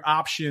almost like your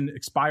option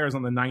expires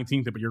on the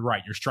 19th, but you're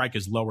right, your strike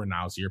is lower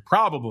now. So you're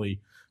probably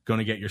going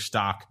to get your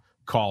stock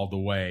called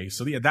away.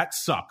 So yeah, that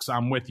sucks.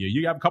 I'm with you.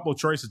 You have a couple of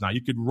choices now.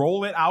 You could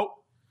roll it out,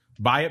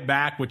 buy it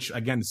back, which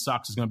again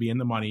sucks. It's going to be in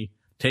the money.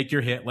 Take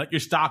your hit, let your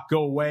stock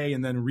go away,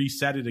 and then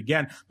reset it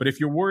again. But if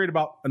you're worried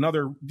about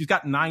you've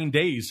got 9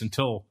 days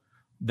until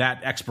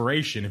that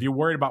expiration. If you're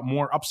worried about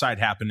more upside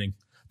happening,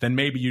 then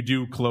maybe you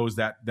do close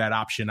that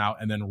option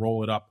out and then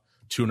roll it up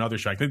to another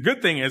strike. The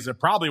good thing is it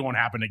probably won't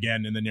happen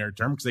again in the near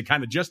term because they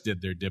kind of just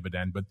did their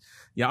dividend. But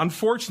yeah,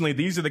 unfortunately,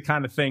 these are the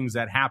kind of things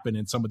that happen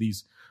in some of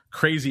these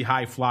crazy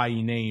high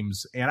flying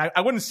names. And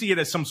I wouldn't see it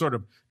as some sort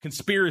of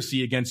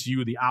conspiracy against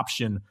you, the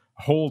option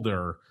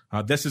holder.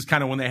 This is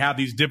kind of when they have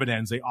these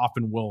dividends, they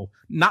often will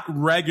not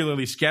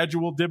regularly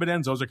schedule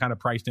dividends. Those are kind of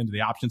priced into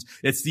the options.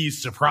 It's these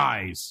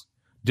surprise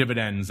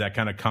dividends that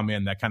kind of come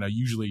in that kind of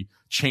usually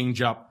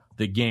change up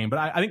the game. But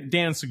I think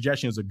Dan's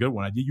suggestion is a good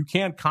one. You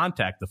can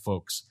contact the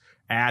folks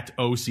at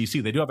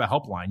OCC. They do have a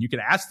helpline. You could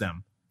ask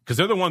them because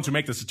they're the ones who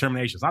make this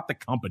determination. It's not the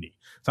company.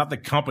 It's not the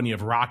company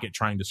of Rocket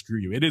trying to screw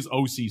you. It is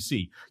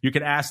OCC. You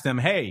could ask them,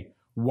 hey,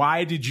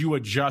 why did you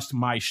adjust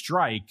my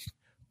strike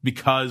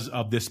because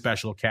of this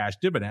special cash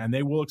dividend? And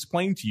they will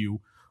explain to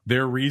you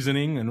their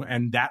reasoning,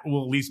 and that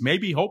will at least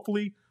maybe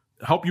hopefully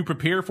help you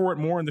prepare for it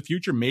more in the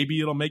future. Maybe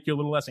it'll make you a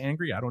little less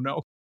angry. I don't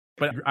know.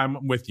 But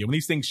I'm with you. When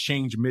these things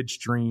change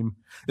midstream,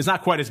 it's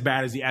not quite as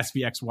bad as the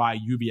SVXY,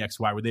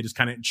 UVXY, where they just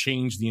kind of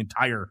change the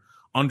entire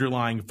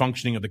underlying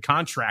functioning of the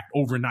contract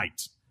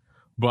overnight.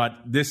 But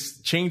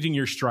this changing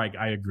your strike,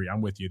 I agree.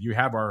 I'm with you. You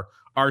have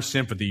our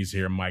sympathies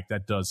here, Mike.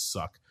 That does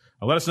suck.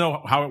 Let us know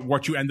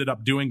what you ended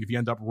up doing, if you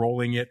end up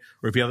rolling it,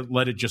 or if you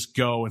let it just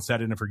go and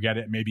set it and forget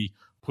it, maybe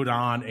put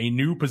on a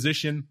new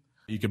position.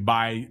 You could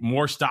buy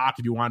more stock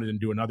if you wanted and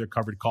do another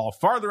covered call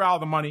farther out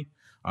of the money.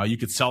 You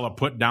could sell a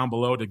put down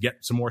below to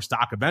get some more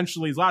stock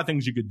eventually. There's a lot of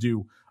things you could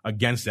do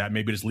against that,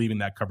 maybe just leaving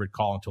that covered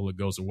call until it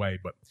goes away.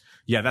 But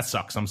yeah, that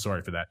sucks. I'm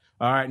sorry for that.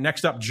 All right,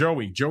 next up,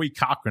 Joey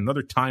Cochran,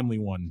 another timely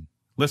one.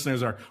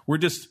 Listeners we're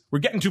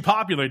getting too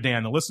popular,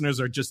 Dan. The listeners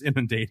are just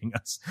inundating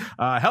us.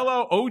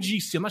 Hello,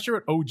 OGC. I'm not sure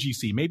what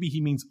OGC. Maybe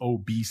he means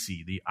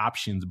OBC, the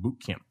Options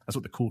Boot Camp. That's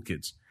what the cool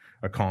kids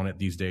are calling it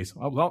these days.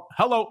 Oh, well,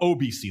 hello,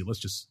 OBC. Let's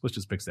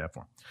just fix that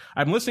for him.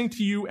 I'm listening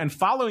to you and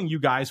following you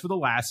guys for the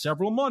last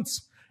several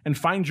months and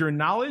find your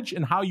knowledge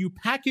and how you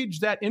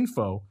package that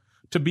info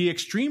to be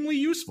extremely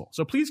useful.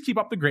 So please keep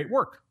up the great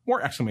work.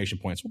 More exclamation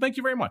points. Well, thank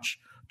you very much,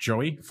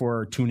 Joey,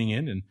 for tuning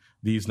in and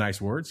these nice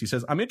words. He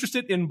says, I'm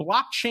interested in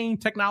blockchain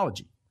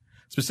technology,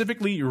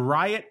 specifically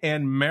Riot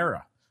and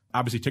Mara,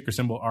 obviously ticker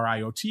symbol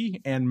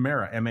RIOT, and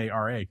Mara,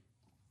 MARA,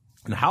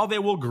 and how they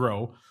will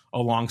grow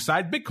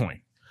alongside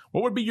Bitcoin.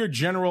 What would be your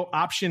general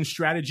option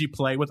strategy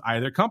play with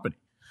either company?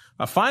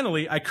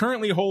 Finally, I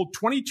currently hold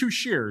 22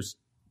 shares.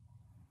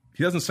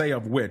 He doesn't say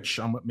of which,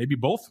 maybe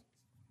both,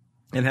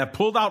 and have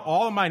pulled out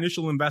all of my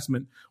initial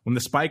investment when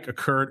the spike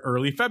occurred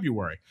early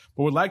February,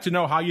 but would like to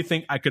know how you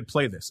think I could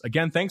play this.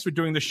 Again, thanks for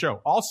doing the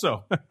show.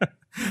 Also,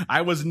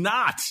 I was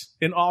not,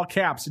 in all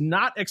caps,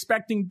 not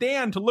expecting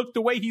Dan to look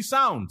the way he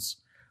sounds.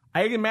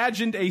 I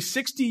imagined a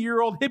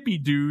 60-year-old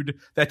hippie dude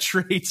that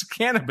trades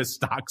cannabis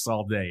stocks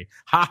all day.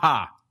 Ha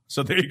ha.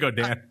 So there you go,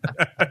 Dan.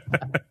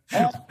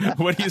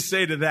 What do you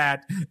say to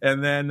that?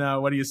 And then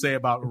what do you say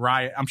about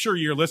Riot? I'm sure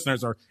your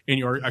listeners are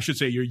I should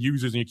say your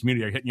users in your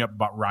community are hitting you up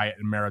about Riot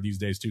and Mara these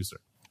days too, sir.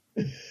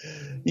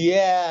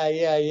 Yeah.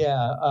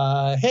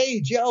 Hey,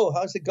 Joe,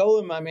 how's it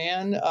going, my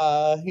man?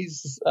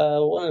 He's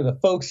one of the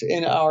folks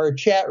in our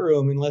chat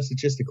room, unless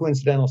it's just a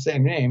coincidental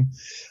same name.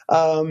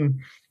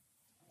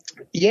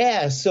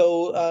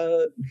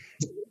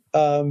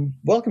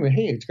 Welcome.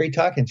 Hey, it's great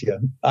talking to you.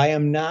 I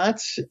am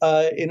not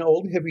an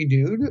old hippie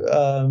dude.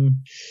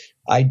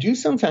 I do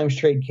sometimes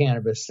trade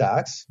cannabis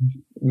stocks.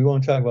 We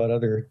won't talk about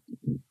other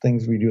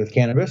things we do with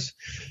cannabis,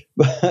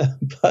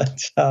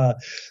 but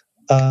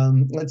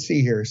let's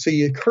see here. So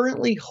you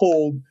currently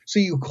hold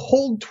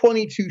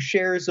 22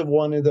 shares of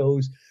one of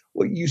those.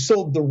 What, you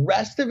sold the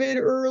rest of it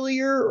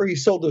earlier, or you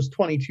sold those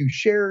 22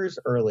 shares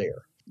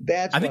earlier?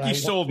 I think he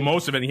sold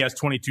most of it, and he has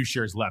 22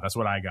 shares left. That's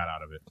what I got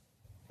out of it.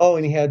 Oh,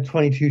 and he had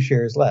 22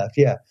 shares left.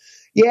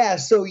 Yeah.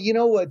 So you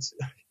know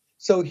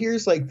so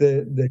here's like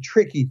the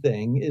tricky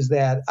thing is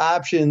that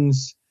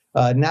options,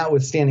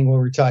 notwithstanding what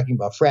we're talking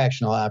about,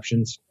 fractional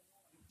options,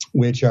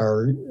 which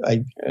are,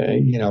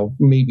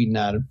 maybe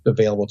not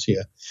available to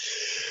you.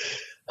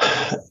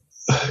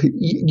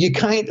 You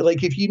kind of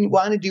like, if you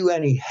want to do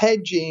any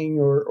hedging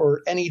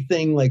or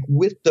anything like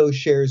with those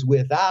shares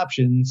with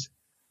options,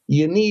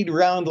 you need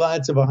round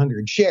lots of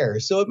 100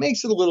 shares. So it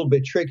makes it a little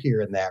bit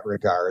trickier in that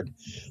regard.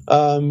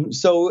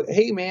 So,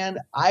 hey, man,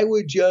 I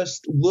would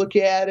just look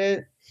at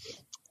it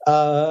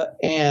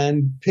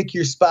and pick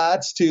your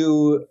spots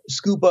to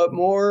scoop up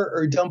more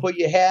or dump what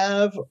you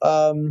have,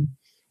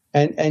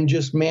 and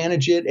just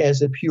manage it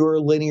as a pure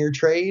linear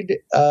trade,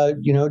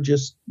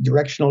 just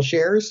directional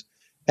shares.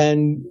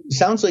 And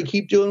sounds like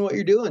keep doing what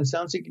you're doing.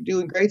 Sounds like you're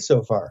doing great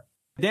so far.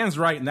 Dan's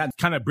right, and that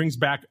kind of brings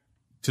back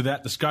to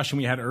that discussion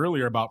we had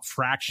earlier about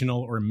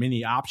fractional or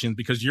mini options,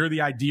 because you're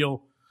the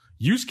ideal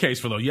use case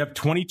for those. You have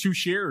 22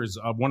 shares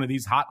of one of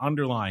these hot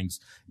underlyings.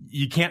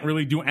 You can't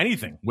really do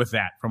anything with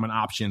that from an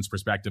options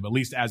perspective, at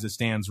least as it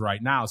stands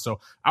right now. So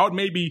I would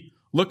maybe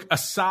look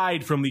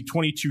aside from the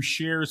 22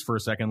 shares for a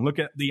second, look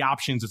at the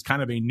options as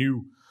kind of a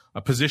new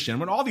position.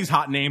 When all these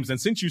hot names,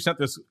 and since you sent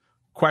this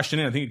question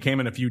in, I think it came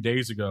in a few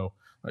days ago,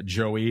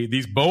 Joey,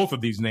 both of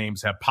these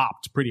names have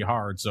popped pretty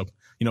hard. So,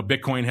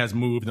 Bitcoin has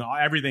moved and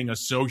everything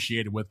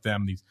associated with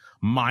them, these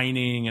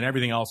mining and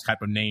everything else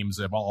type of names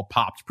have all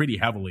popped pretty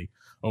heavily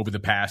over the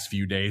past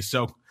few days.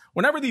 So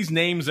whenever these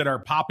names that are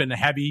popping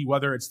heavy,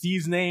 whether it's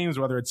these names,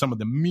 whether it's some of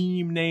the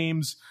meme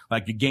names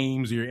like your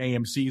games or your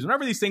AMCs,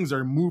 whenever these things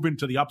are moving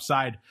to the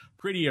upside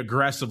pretty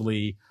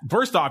aggressively,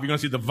 first off, you're going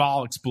to see the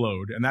vol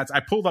explode. And I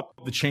pulled up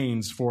the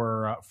chains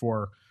for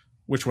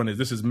which one is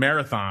this? Is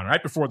Marathon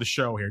right before the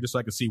show here, just so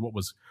I could see what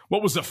was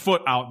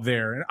afoot out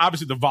there. And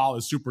obviously the vol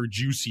is super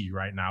juicy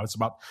right now. It's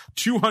about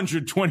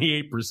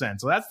 228%.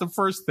 So that's the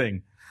first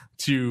thing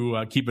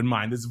to keep in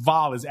mind. This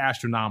vol is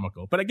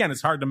astronomical. But again,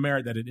 it's hard to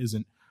merit that it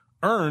isn't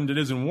earned, it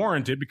isn't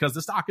warranted, because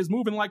the stock is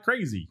moving like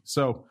crazy.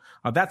 So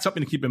that's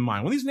something to keep in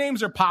mind. When these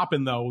names are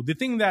popping, though, the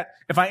thing that,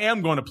 if I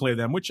am going to play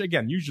them, which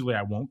again, usually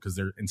I won't because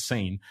they're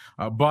insane,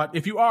 but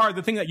if you are,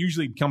 the thing that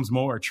usually becomes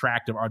more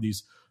attractive are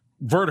these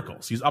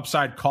verticals, these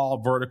upside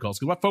call verticals.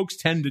 Because what folks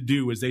tend to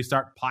do is they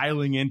start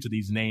piling into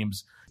these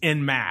names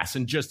en masse,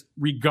 and just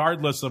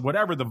regardless of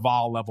whatever the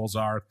vol levels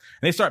are,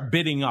 they start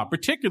bidding up,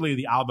 particularly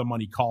the out of the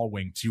money call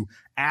wing, to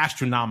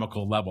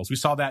astronomical levels. We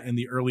saw that in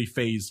the early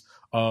phase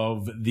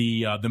of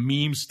the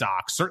meme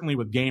stocks, certainly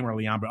with Game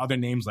early on, but other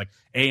names like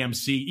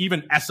AMC,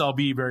 even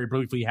SLB very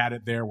briefly had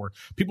it there, where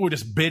people were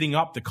just bidding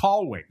up the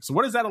call wing. So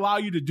what does that allow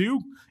you to do?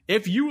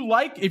 If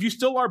you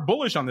still are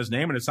bullish on this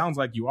name, and it sounds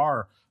like you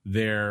are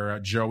there,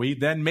 Joey,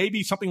 then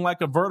maybe something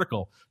like a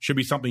vertical should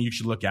be something you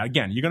should look at.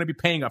 Again, you're going to be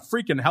paying a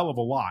freaking hell of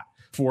a lot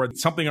for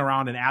something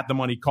around an at the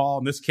money call.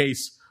 In this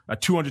case, a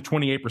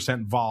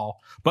 228%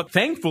 vol. But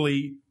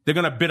thankfully, they're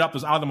going to bid up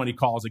those out of the money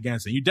calls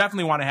against it. You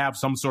definitely want to have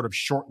some sort of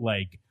short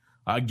leg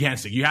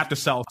against it. You have to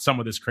sell some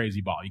of this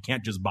crazy vol. You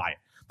can't just buy it.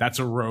 That's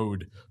a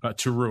road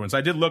to ruin. So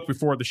I did look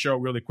before the show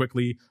really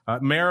quickly.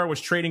 Mara was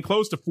trading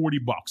close to $40,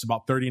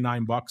 about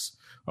 $39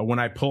 when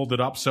I pulled it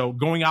up. So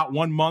going out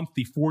 1 month,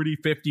 the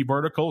 40-50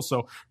 vertical.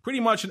 So pretty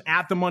much an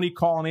at the money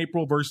call in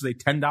April versus a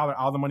 $10 out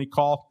of the money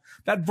call.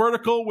 That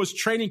vertical was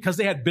trading, because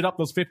they had bid up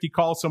those 50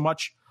 calls so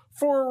much,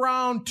 for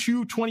around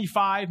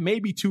 225,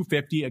 maybe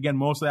 250. Again,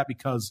 most of that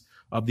because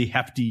of the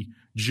hefty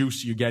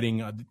juice you're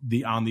getting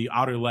on the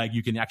outer leg.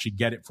 You can actually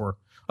get it for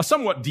a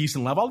somewhat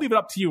decent level. I'll leave it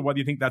up to you whether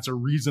you think that's a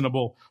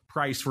reasonable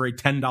price for a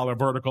 $10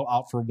 vertical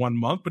out for 1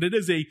 month, but it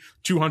is a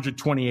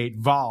 228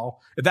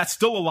 vol. If that's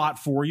still a lot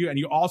for you, and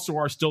you also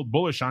are still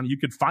bullish on it, you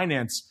could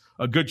finance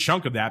a good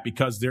chunk of that,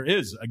 because there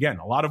is, again,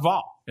 a lot of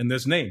vol in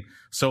this name.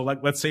 So like,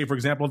 let's say, for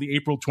example, the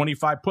April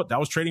 25 put, that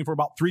was trading for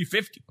about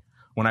 350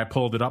 when I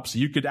pulled it up. So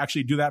you could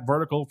actually do that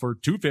vertical for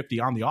 250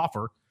 on the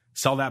offer,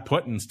 sell that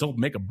put, and still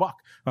make a buck.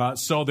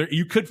 So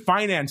you could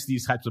finance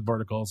these types of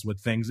verticals with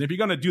things. If you're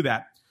going to do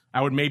that,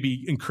 I would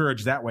maybe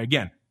encourage that way.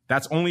 Again,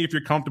 that's only if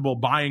you're comfortable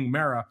buying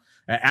Mara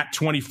at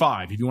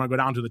 25. If you want to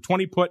go down to the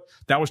 20 put,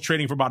 that was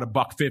trading for about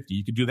 $1.50.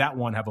 You could do that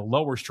one, have a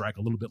lower strike,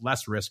 a little bit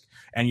less risk,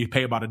 and you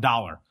pay about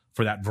 $1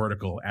 for that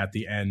vertical at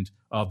the end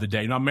of the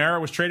day. Now, Mara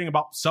was trading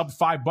about sub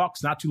 $5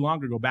 not too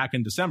long ago, back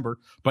in December,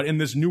 but in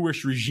this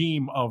newish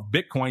regime of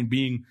Bitcoin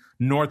being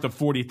north of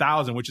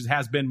 40,000, which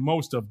has been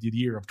most of the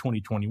year of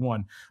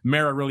 2021,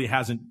 Mara really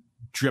hasn't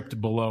dipped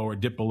below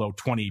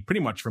 20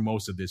 pretty much for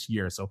most of this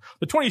year. So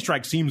the 20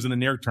 strike seems in the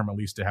near term, at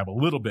least, to have a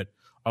little bit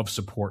of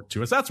support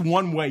to it. So that's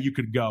one way you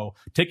could go.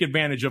 Take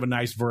advantage of a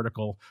nice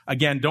vertical.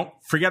 Again, don't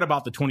forget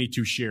about the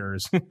 22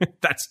 shares.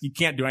 You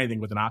can't do anything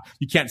with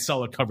you can't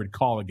sell a covered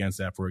call against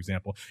that, for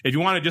example. If you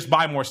want to just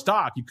buy more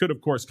stock, you could,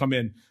 of course, come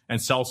in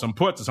and sell some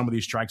puts at some of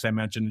these strikes I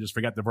mentioned and just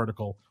forget the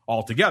vertical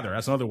altogether.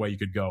 That's another way you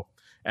could go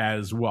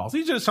as well. So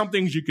these are some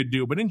things you could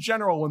do. But in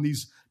general, when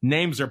these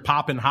names are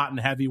popping hot and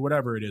heavy,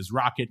 whatever it is,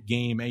 Rocket,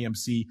 Game,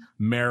 AMC,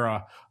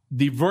 Mara,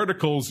 the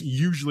verticals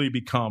usually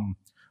become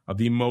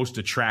the most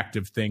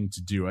attractive thing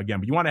to do. Again,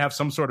 but you want to have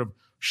some sort of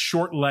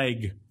short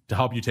leg to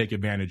help you take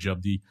advantage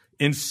of the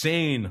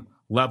insane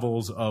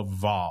levels of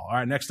vol. All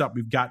right, next up,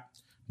 we've got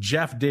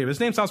Jeff Davis. His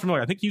name sounds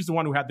familiar. I think he's the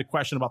one who had the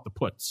question about the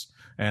puts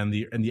and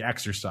the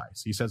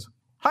exercise. He says,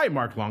 "Hi,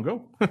 Mark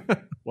Longo."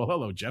 Well,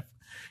 hello, Jeff.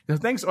 He says,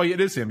 thanks. Oh, yeah,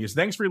 it is him. He says,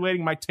 "Thanks for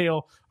relating my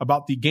tale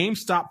about the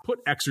GameStop put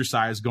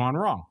exercise gone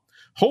wrong.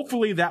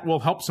 Hopefully that will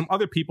help some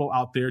other people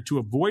out there to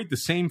avoid the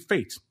same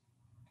fate."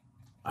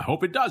 I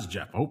hope it does,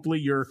 Jeff. Hopefully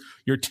your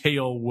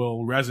tale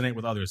will resonate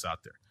with others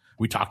out there.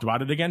 We talked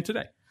about it again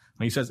today.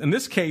 And he says, "In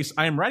this case,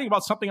 I am writing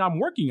about something I'm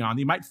working on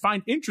that you might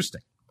find interesting.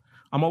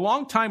 I'm a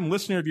longtime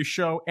listener of your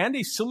show and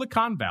a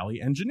Silicon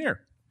Valley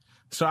engineer.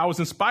 So I was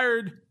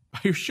inspired by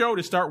your show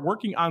to start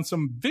working on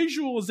some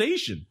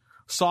visualization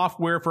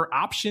software for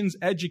options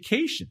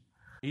education."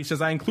 He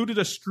says, "I included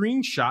a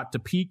screenshot to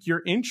pique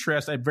your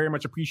interest. I very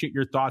much appreciate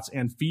your thoughts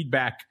and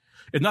feedback.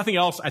 If nothing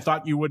else, I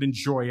thought you would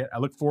enjoy it. I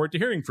look forward to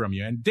hearing from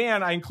you." And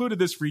Dan, I included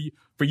this for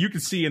you to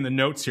see in the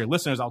notes here.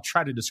 Listeners, I'll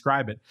try to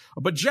describe it.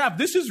 But Jeff,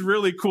 this is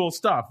really cool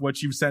stuff,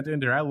 what you've sent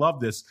in here. I love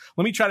this.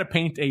 Let me try to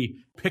paint a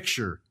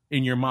picture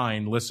in your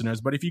mind,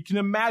 listeners. But if you can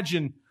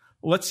imagine,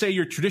 let's say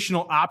your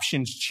traditional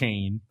options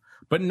chain,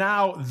 but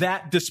now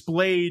that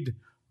displayed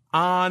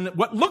on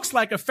what looks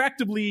like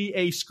effectively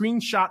a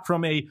screenshot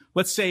from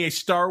let's say a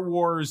Star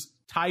Wars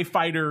TIE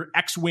Fighter,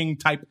 X-Wing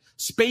type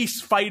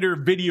space fighter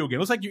video game. It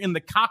looks like you're in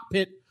the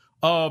cockpit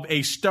of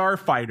a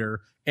starfighter,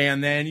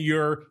 and then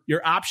your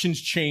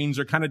options chains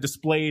are kind of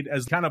displayed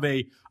as kind of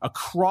a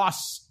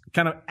cross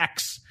kind of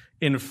X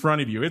in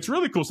front of you. It's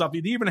really cool stuff.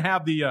 You even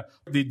have the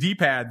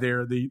D-pad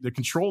there, the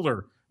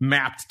controller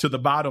mapped to the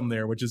bottom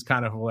there, which is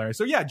kind of hilarious.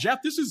 So yeah, Jeff,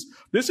 this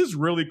is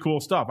really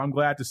cool stuff. I'm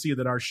glad to see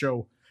that our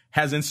show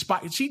has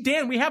inspired. See,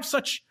 Dan, we have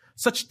such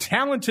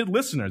talented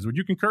listeners. Would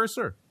you concur,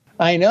 sir?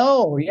 I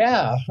know,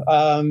 yeah.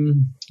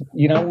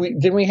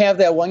 Didn't we have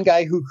that one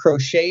guy who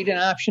crocheted an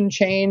option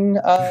chain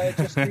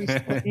just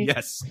recently?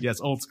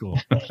 Yes, old school.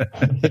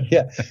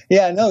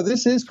 Yeah. No,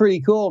 this is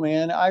pretty cool,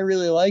 man. I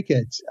really like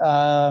it.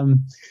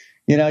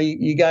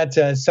 You got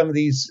some of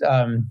these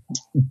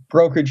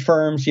brokerage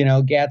firms,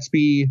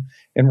 Gatsby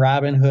and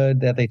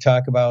Robinhood, that they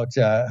talk about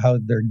how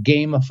they're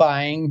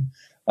gamifying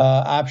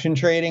option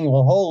trading.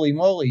 Well, holy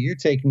moly, you're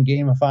taking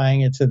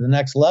gamifying it to the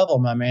next level,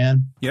 my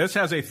man. Yeah, this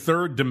has a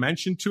third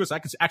dimension to it. I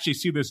could actually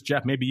see this,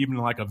 Jeff, maybe even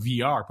like a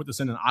VR. Put this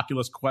in an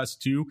Oculus Quest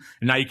 2,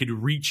 and now you could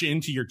reach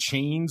into your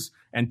chains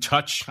and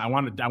touch. I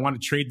want to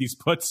trade these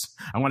puts.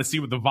 I want to see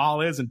what the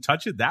vol is and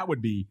touch it. That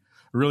would be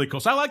really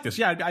cool. So I like this.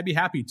 Yeah, I'd be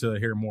happy to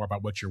hear more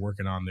about what you're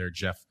working on there,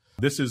 Jeff.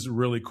 This is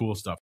really cool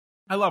stuff.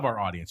 I love our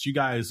audience. You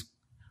guys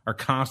are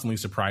constantly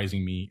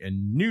surprising me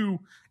in new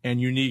and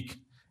unique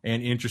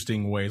and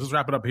interesting ways. Let's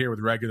wrap it up here with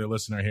a regular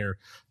listener here,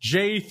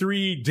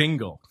 J3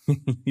 Dingle.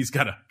 He's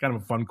got a kind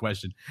of a fun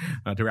question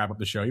to wrap up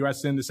the show. He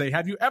writes in to say,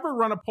 "Have you ever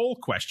run a poll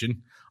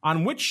question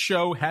on which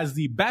show has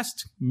the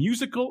best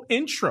musical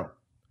intro?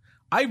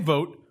 I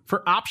vote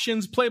for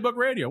Options Playbook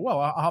Radio." Well,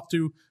 I'll have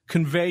to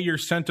convey your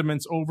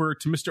sentiments over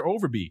to Mr.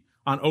 Overby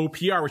on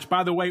OPR, which,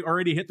 by the way,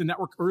 already hit the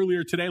network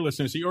earlier today,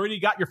 listeners. So you already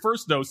got your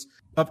first dose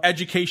of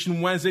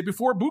Education Wednesday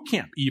before boot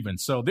camp even.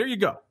 So there you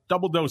go.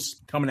 Double dose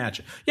coming at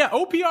you. Yeah,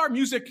 OPR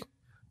music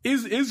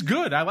is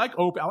good. I like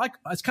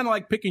it's kind of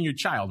like picking your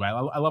child, right?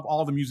 I love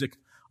all the music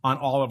on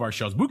all of our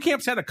shows. Boot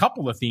camp's had a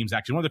couple of themes,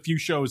 actually. One of the few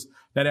shows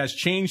that has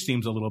changed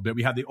themes a little bit.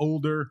 We have the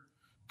older,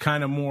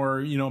 kind of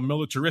more,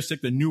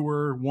 militaristic, the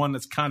newer one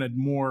that's kind of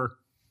more,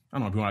 I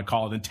don't know if you want to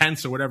call it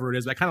intense or whatever it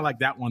is. I kind of like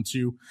that one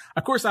too.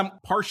 Of course, I'm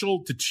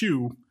partial to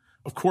two.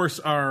 Of course,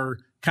 our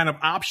kind of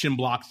option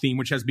block theme,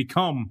 which has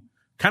become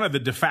kind of the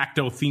de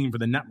facto theme for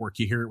the network.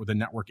 You hear it with the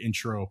network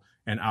intro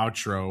and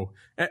outro.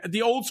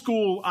 The old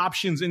school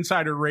Options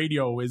Insider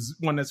Radio is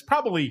one that's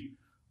probably,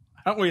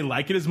 I don't really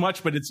like it as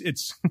much, but it's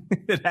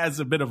it has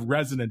a bit of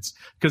resonance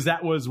because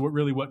that was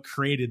what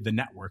created the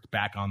network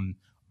back on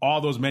all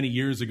those many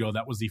years ago.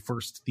 That was the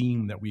first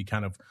theme that we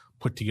kind of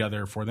put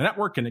together for the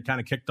network, and it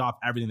kind of kicked off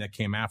everything that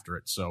came after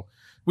it. So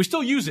we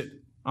still use it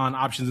on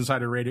Options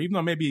Insider Radio, even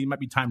though maybe it might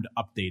be time to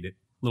update it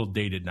little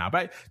dated now,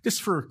 but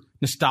just for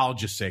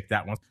nostalgia's sake,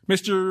 that one.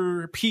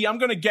 Mr. P, I'm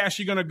going to guess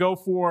you're going to go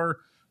for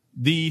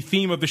the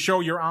theme of the show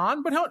you're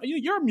on, but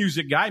you're a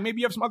music guy.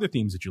 Maybe you have some other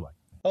themes that you like.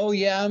 Oh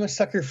yeah, I'm a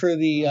sucker for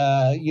the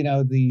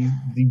the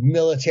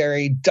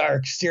military,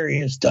 dark,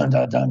 serious, dun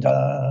dun dun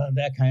dun,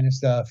 that kind of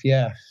stuff.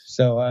 Yeah,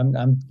 so I'm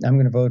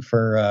going to vote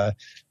for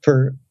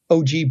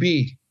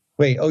OGB.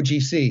 Wait,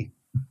 OGC.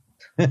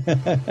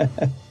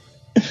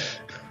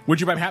 Would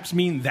you perhaps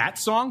mean that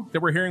song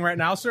that we're hearing right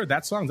now, sir?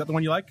 That song, is that the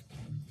one you like?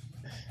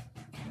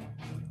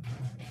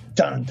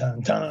 Dun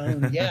dun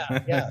dun.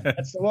 Yeah,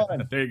 that's the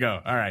one. There you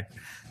go. All right,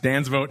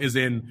 Dan's vote is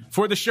in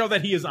for the show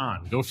that he is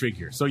on. Go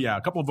figure. So yeah,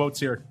 a couple of votes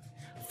here.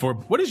 For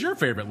what is your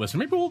favorite list?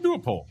 Maybe we'll do a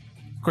poll.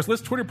 Of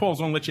course, Twitter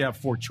polls only let you have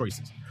 4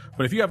 choices.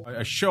 But if you have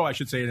a show, I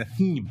should say, and a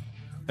theme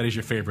that is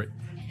your favorite,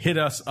 hit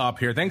us up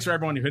here. Thanks for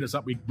everyone who hit us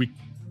up. We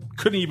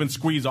couldn't even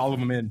squeeze all of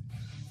them in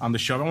on the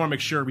show. I want to make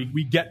sure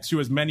we get to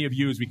as many of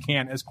you as we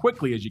can, as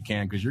quickly as you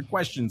can, because your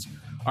questions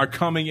are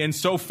coming in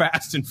so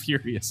fast and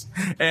furious.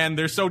 And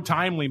they're so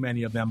timely,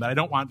 many of them, that I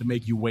don't want to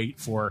make you wait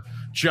for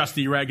just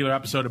the regular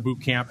episode of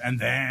Boot Camp and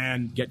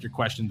then get your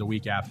question the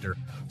week after.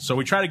 So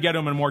we try to get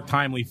them in a more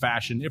timely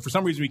fashion. If for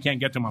some reason we can't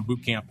get them on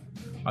Boot Camp,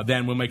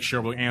 then we'll make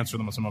sure we'll answer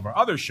them on some of our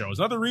other shows.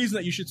 Another reason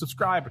that you should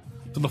subscribe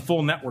to the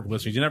full network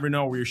listeners. You never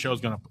know where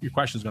your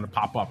question is going to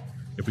pop up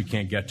if we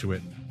can't get to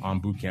it on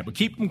Boot Camp. But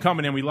keep them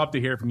coming in. We love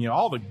to hear from you.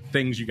 All the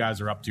things you guys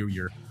are up to.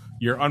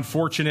 Your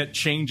unfortunate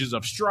changes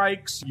of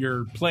strikes.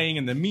 You're playing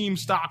in the meme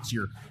stocks.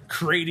 You're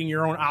creating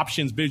your own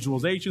options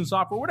visualization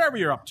software. Whatever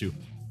you're up to,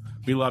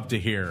 we love to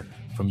hear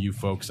from you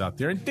folks out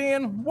there. And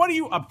Dan, what are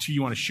you up to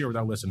you want to share with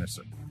our listeners,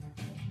 sir?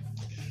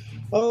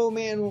 Oh,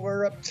 man,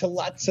 we're up to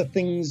lots of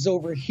things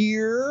over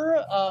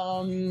here.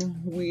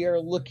 We are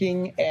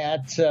looking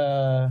at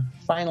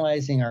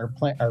finalizing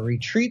our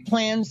retreat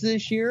plans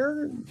this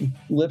year.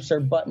 Lips are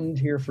buttoned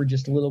here for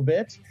just a little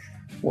bit.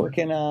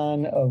 Working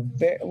on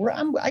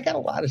I got a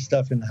lot of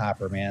stuff in the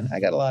hopper, man.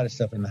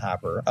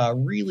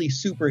 Really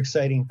super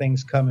exciting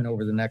things coming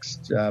over the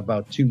next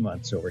about 2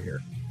 months over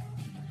here.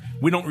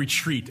 We don't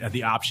retreat at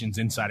the Options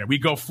Insider. We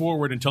go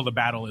forward until the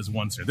battle is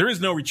won, sir. There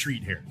is no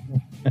retreat here.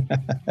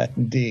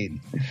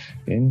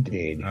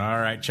 Indeed. All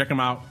right, check them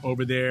out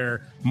over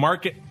there.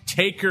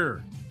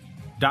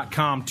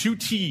 MarketTaker.com. 2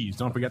 T's.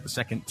 Don't forget the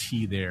second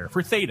T there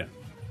for Theta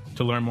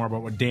to learn more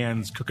about what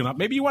Dan's cooking up.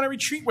 Maybe you want to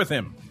retreat with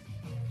him.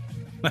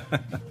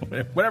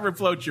 Whatever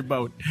floats your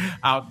boat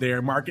out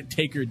there,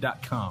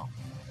 MarketTaker.com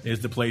is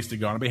the place to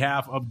go. On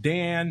behalf of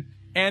Dan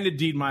and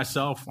indeed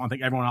myself, I want to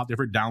thank everyone out there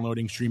for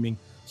downloading, streaming,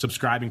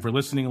 subscribing, for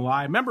listening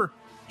live. Remember,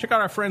 check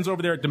out our friends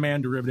over there at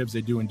Demand Derivatives.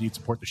 They do indeed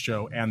support the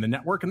show and the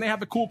network, and they have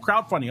the cool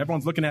crowdfunding.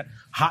 Everyone's looking at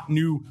hot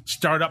new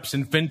startups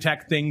and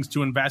fintech things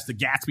to invest. The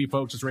Gatsby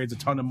folks just raised a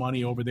ton of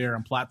money over there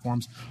on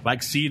platforms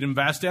like Seed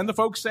Invest, and the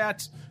folks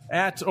at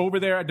over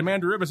there at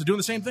Demand Derivatives are doing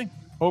the same thing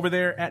over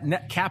there at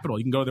Net Capital.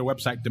 You can go to their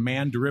website,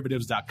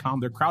 demandderivatives.com.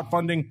 Their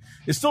crowdfunding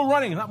is still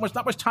running. Not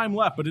much time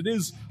left, but it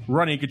is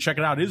running. You can check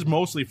it out. It is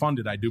mostly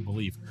funded, I do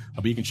believe.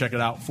 But you can check it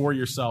out for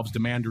yourselves,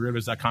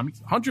 demandderivatives.com.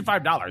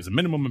 $105, a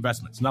minimum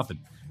investment. It's nothing.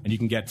 And you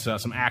can get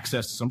some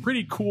access to some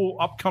pretty cool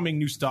upcoming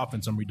new stuff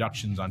and some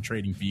reductions on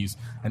trading fees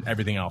and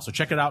everything else. So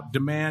check it out.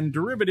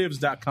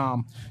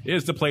 Demandderivatives.com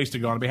is the place to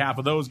go. On behalf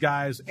of those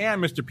guys and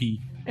Mr.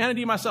 P and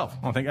indeed myself,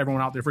 I want to thank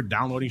everyone out there for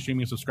downloading,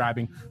 streaming, and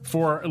subscribing,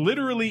 for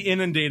literally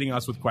inundating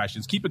us with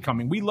questions. Keep it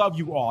coming. We love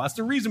you all. That's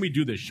the reason we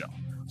do this show.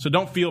 So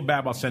don't feel bad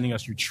about sending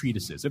us your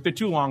treatises. If they're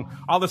too long,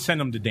 I'll just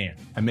send them to Dan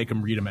and make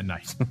him read them at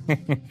night,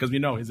 because we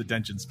know his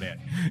attention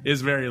span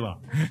is very low.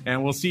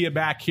 And we'll see you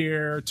back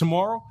here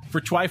tomorrow for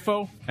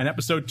TWIFO and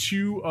episode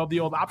 2 of the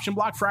old Option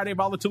Block Friday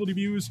Volatility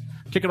Views.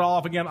 Kick it all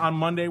off again on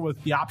Monday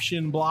with the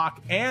Option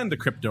Block and the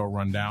Crypto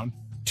Rundown.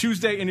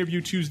 Tuesday,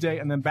 Interview Tuesday,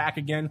 and then back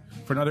again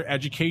for another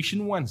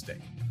Education Wednesday.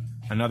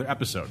 Another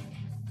episode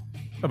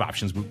of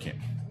Options Bootcamp.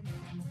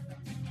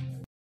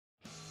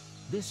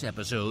 This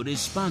episode is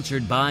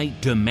sponsored by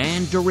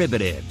Demand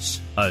Derivatives,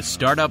 a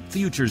startup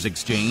futures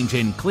exchange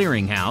and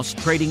clearinghouse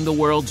trading the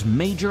world's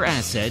major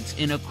assets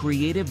in a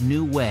creative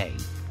new way.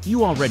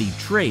 You already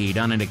trade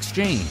on an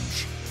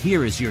exchange.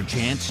 Here is your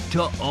chance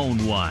to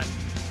own one.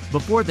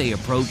 Before they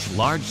approach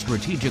large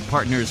strategic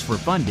partners for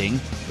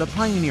funding, the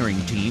pioneering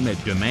team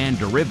at Demand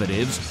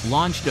Derivatives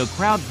launched a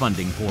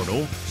crowdfunding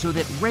portal so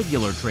that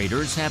regular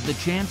traders have the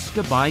chance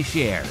to buy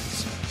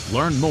shares.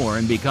 Learn more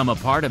and become a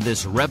part of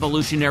this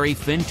revolutionary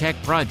fintech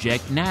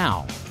project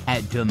now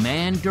at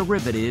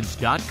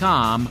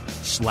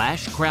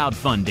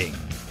demandderivatives.com/crowdfunding.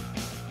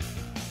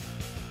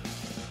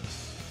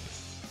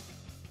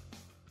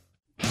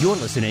 You're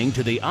listening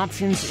to the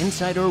Options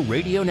Insider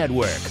Radio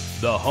Network,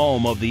 the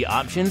home of the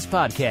Options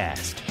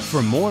Podcast.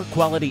 For more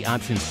quality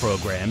options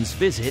programs,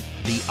 visit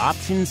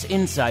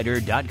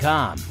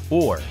theoptionsinsider.com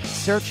or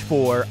search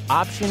for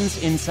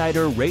Options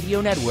Insider Radio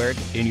Network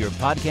in your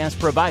podcast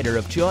provider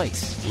of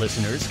choice.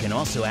 Listeners can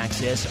also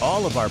access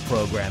all of our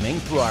programming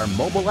through our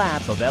mobile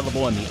app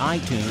available on the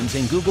iTunes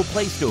and Google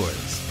Play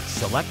stores.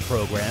 select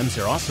programs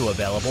are also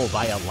available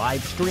via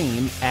live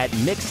stream at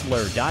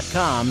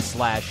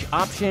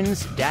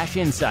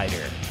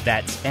mixlr.com/options-insider.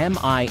 That's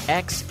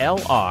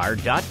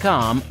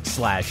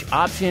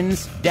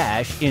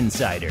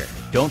mixlr.com/options-insider.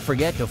 Don't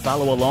forget to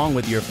follow along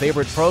with your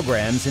favorite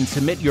programs and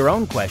submit your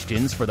own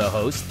questions for the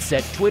hosts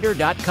at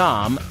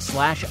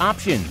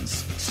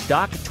twitter.com/options,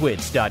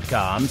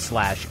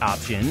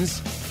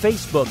 stocktwits.com/options,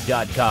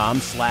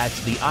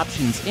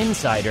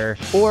 facebook.com/theoptionsinsider,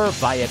 or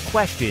via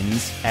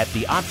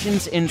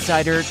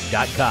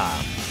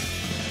questions@theoptionsinsider.com.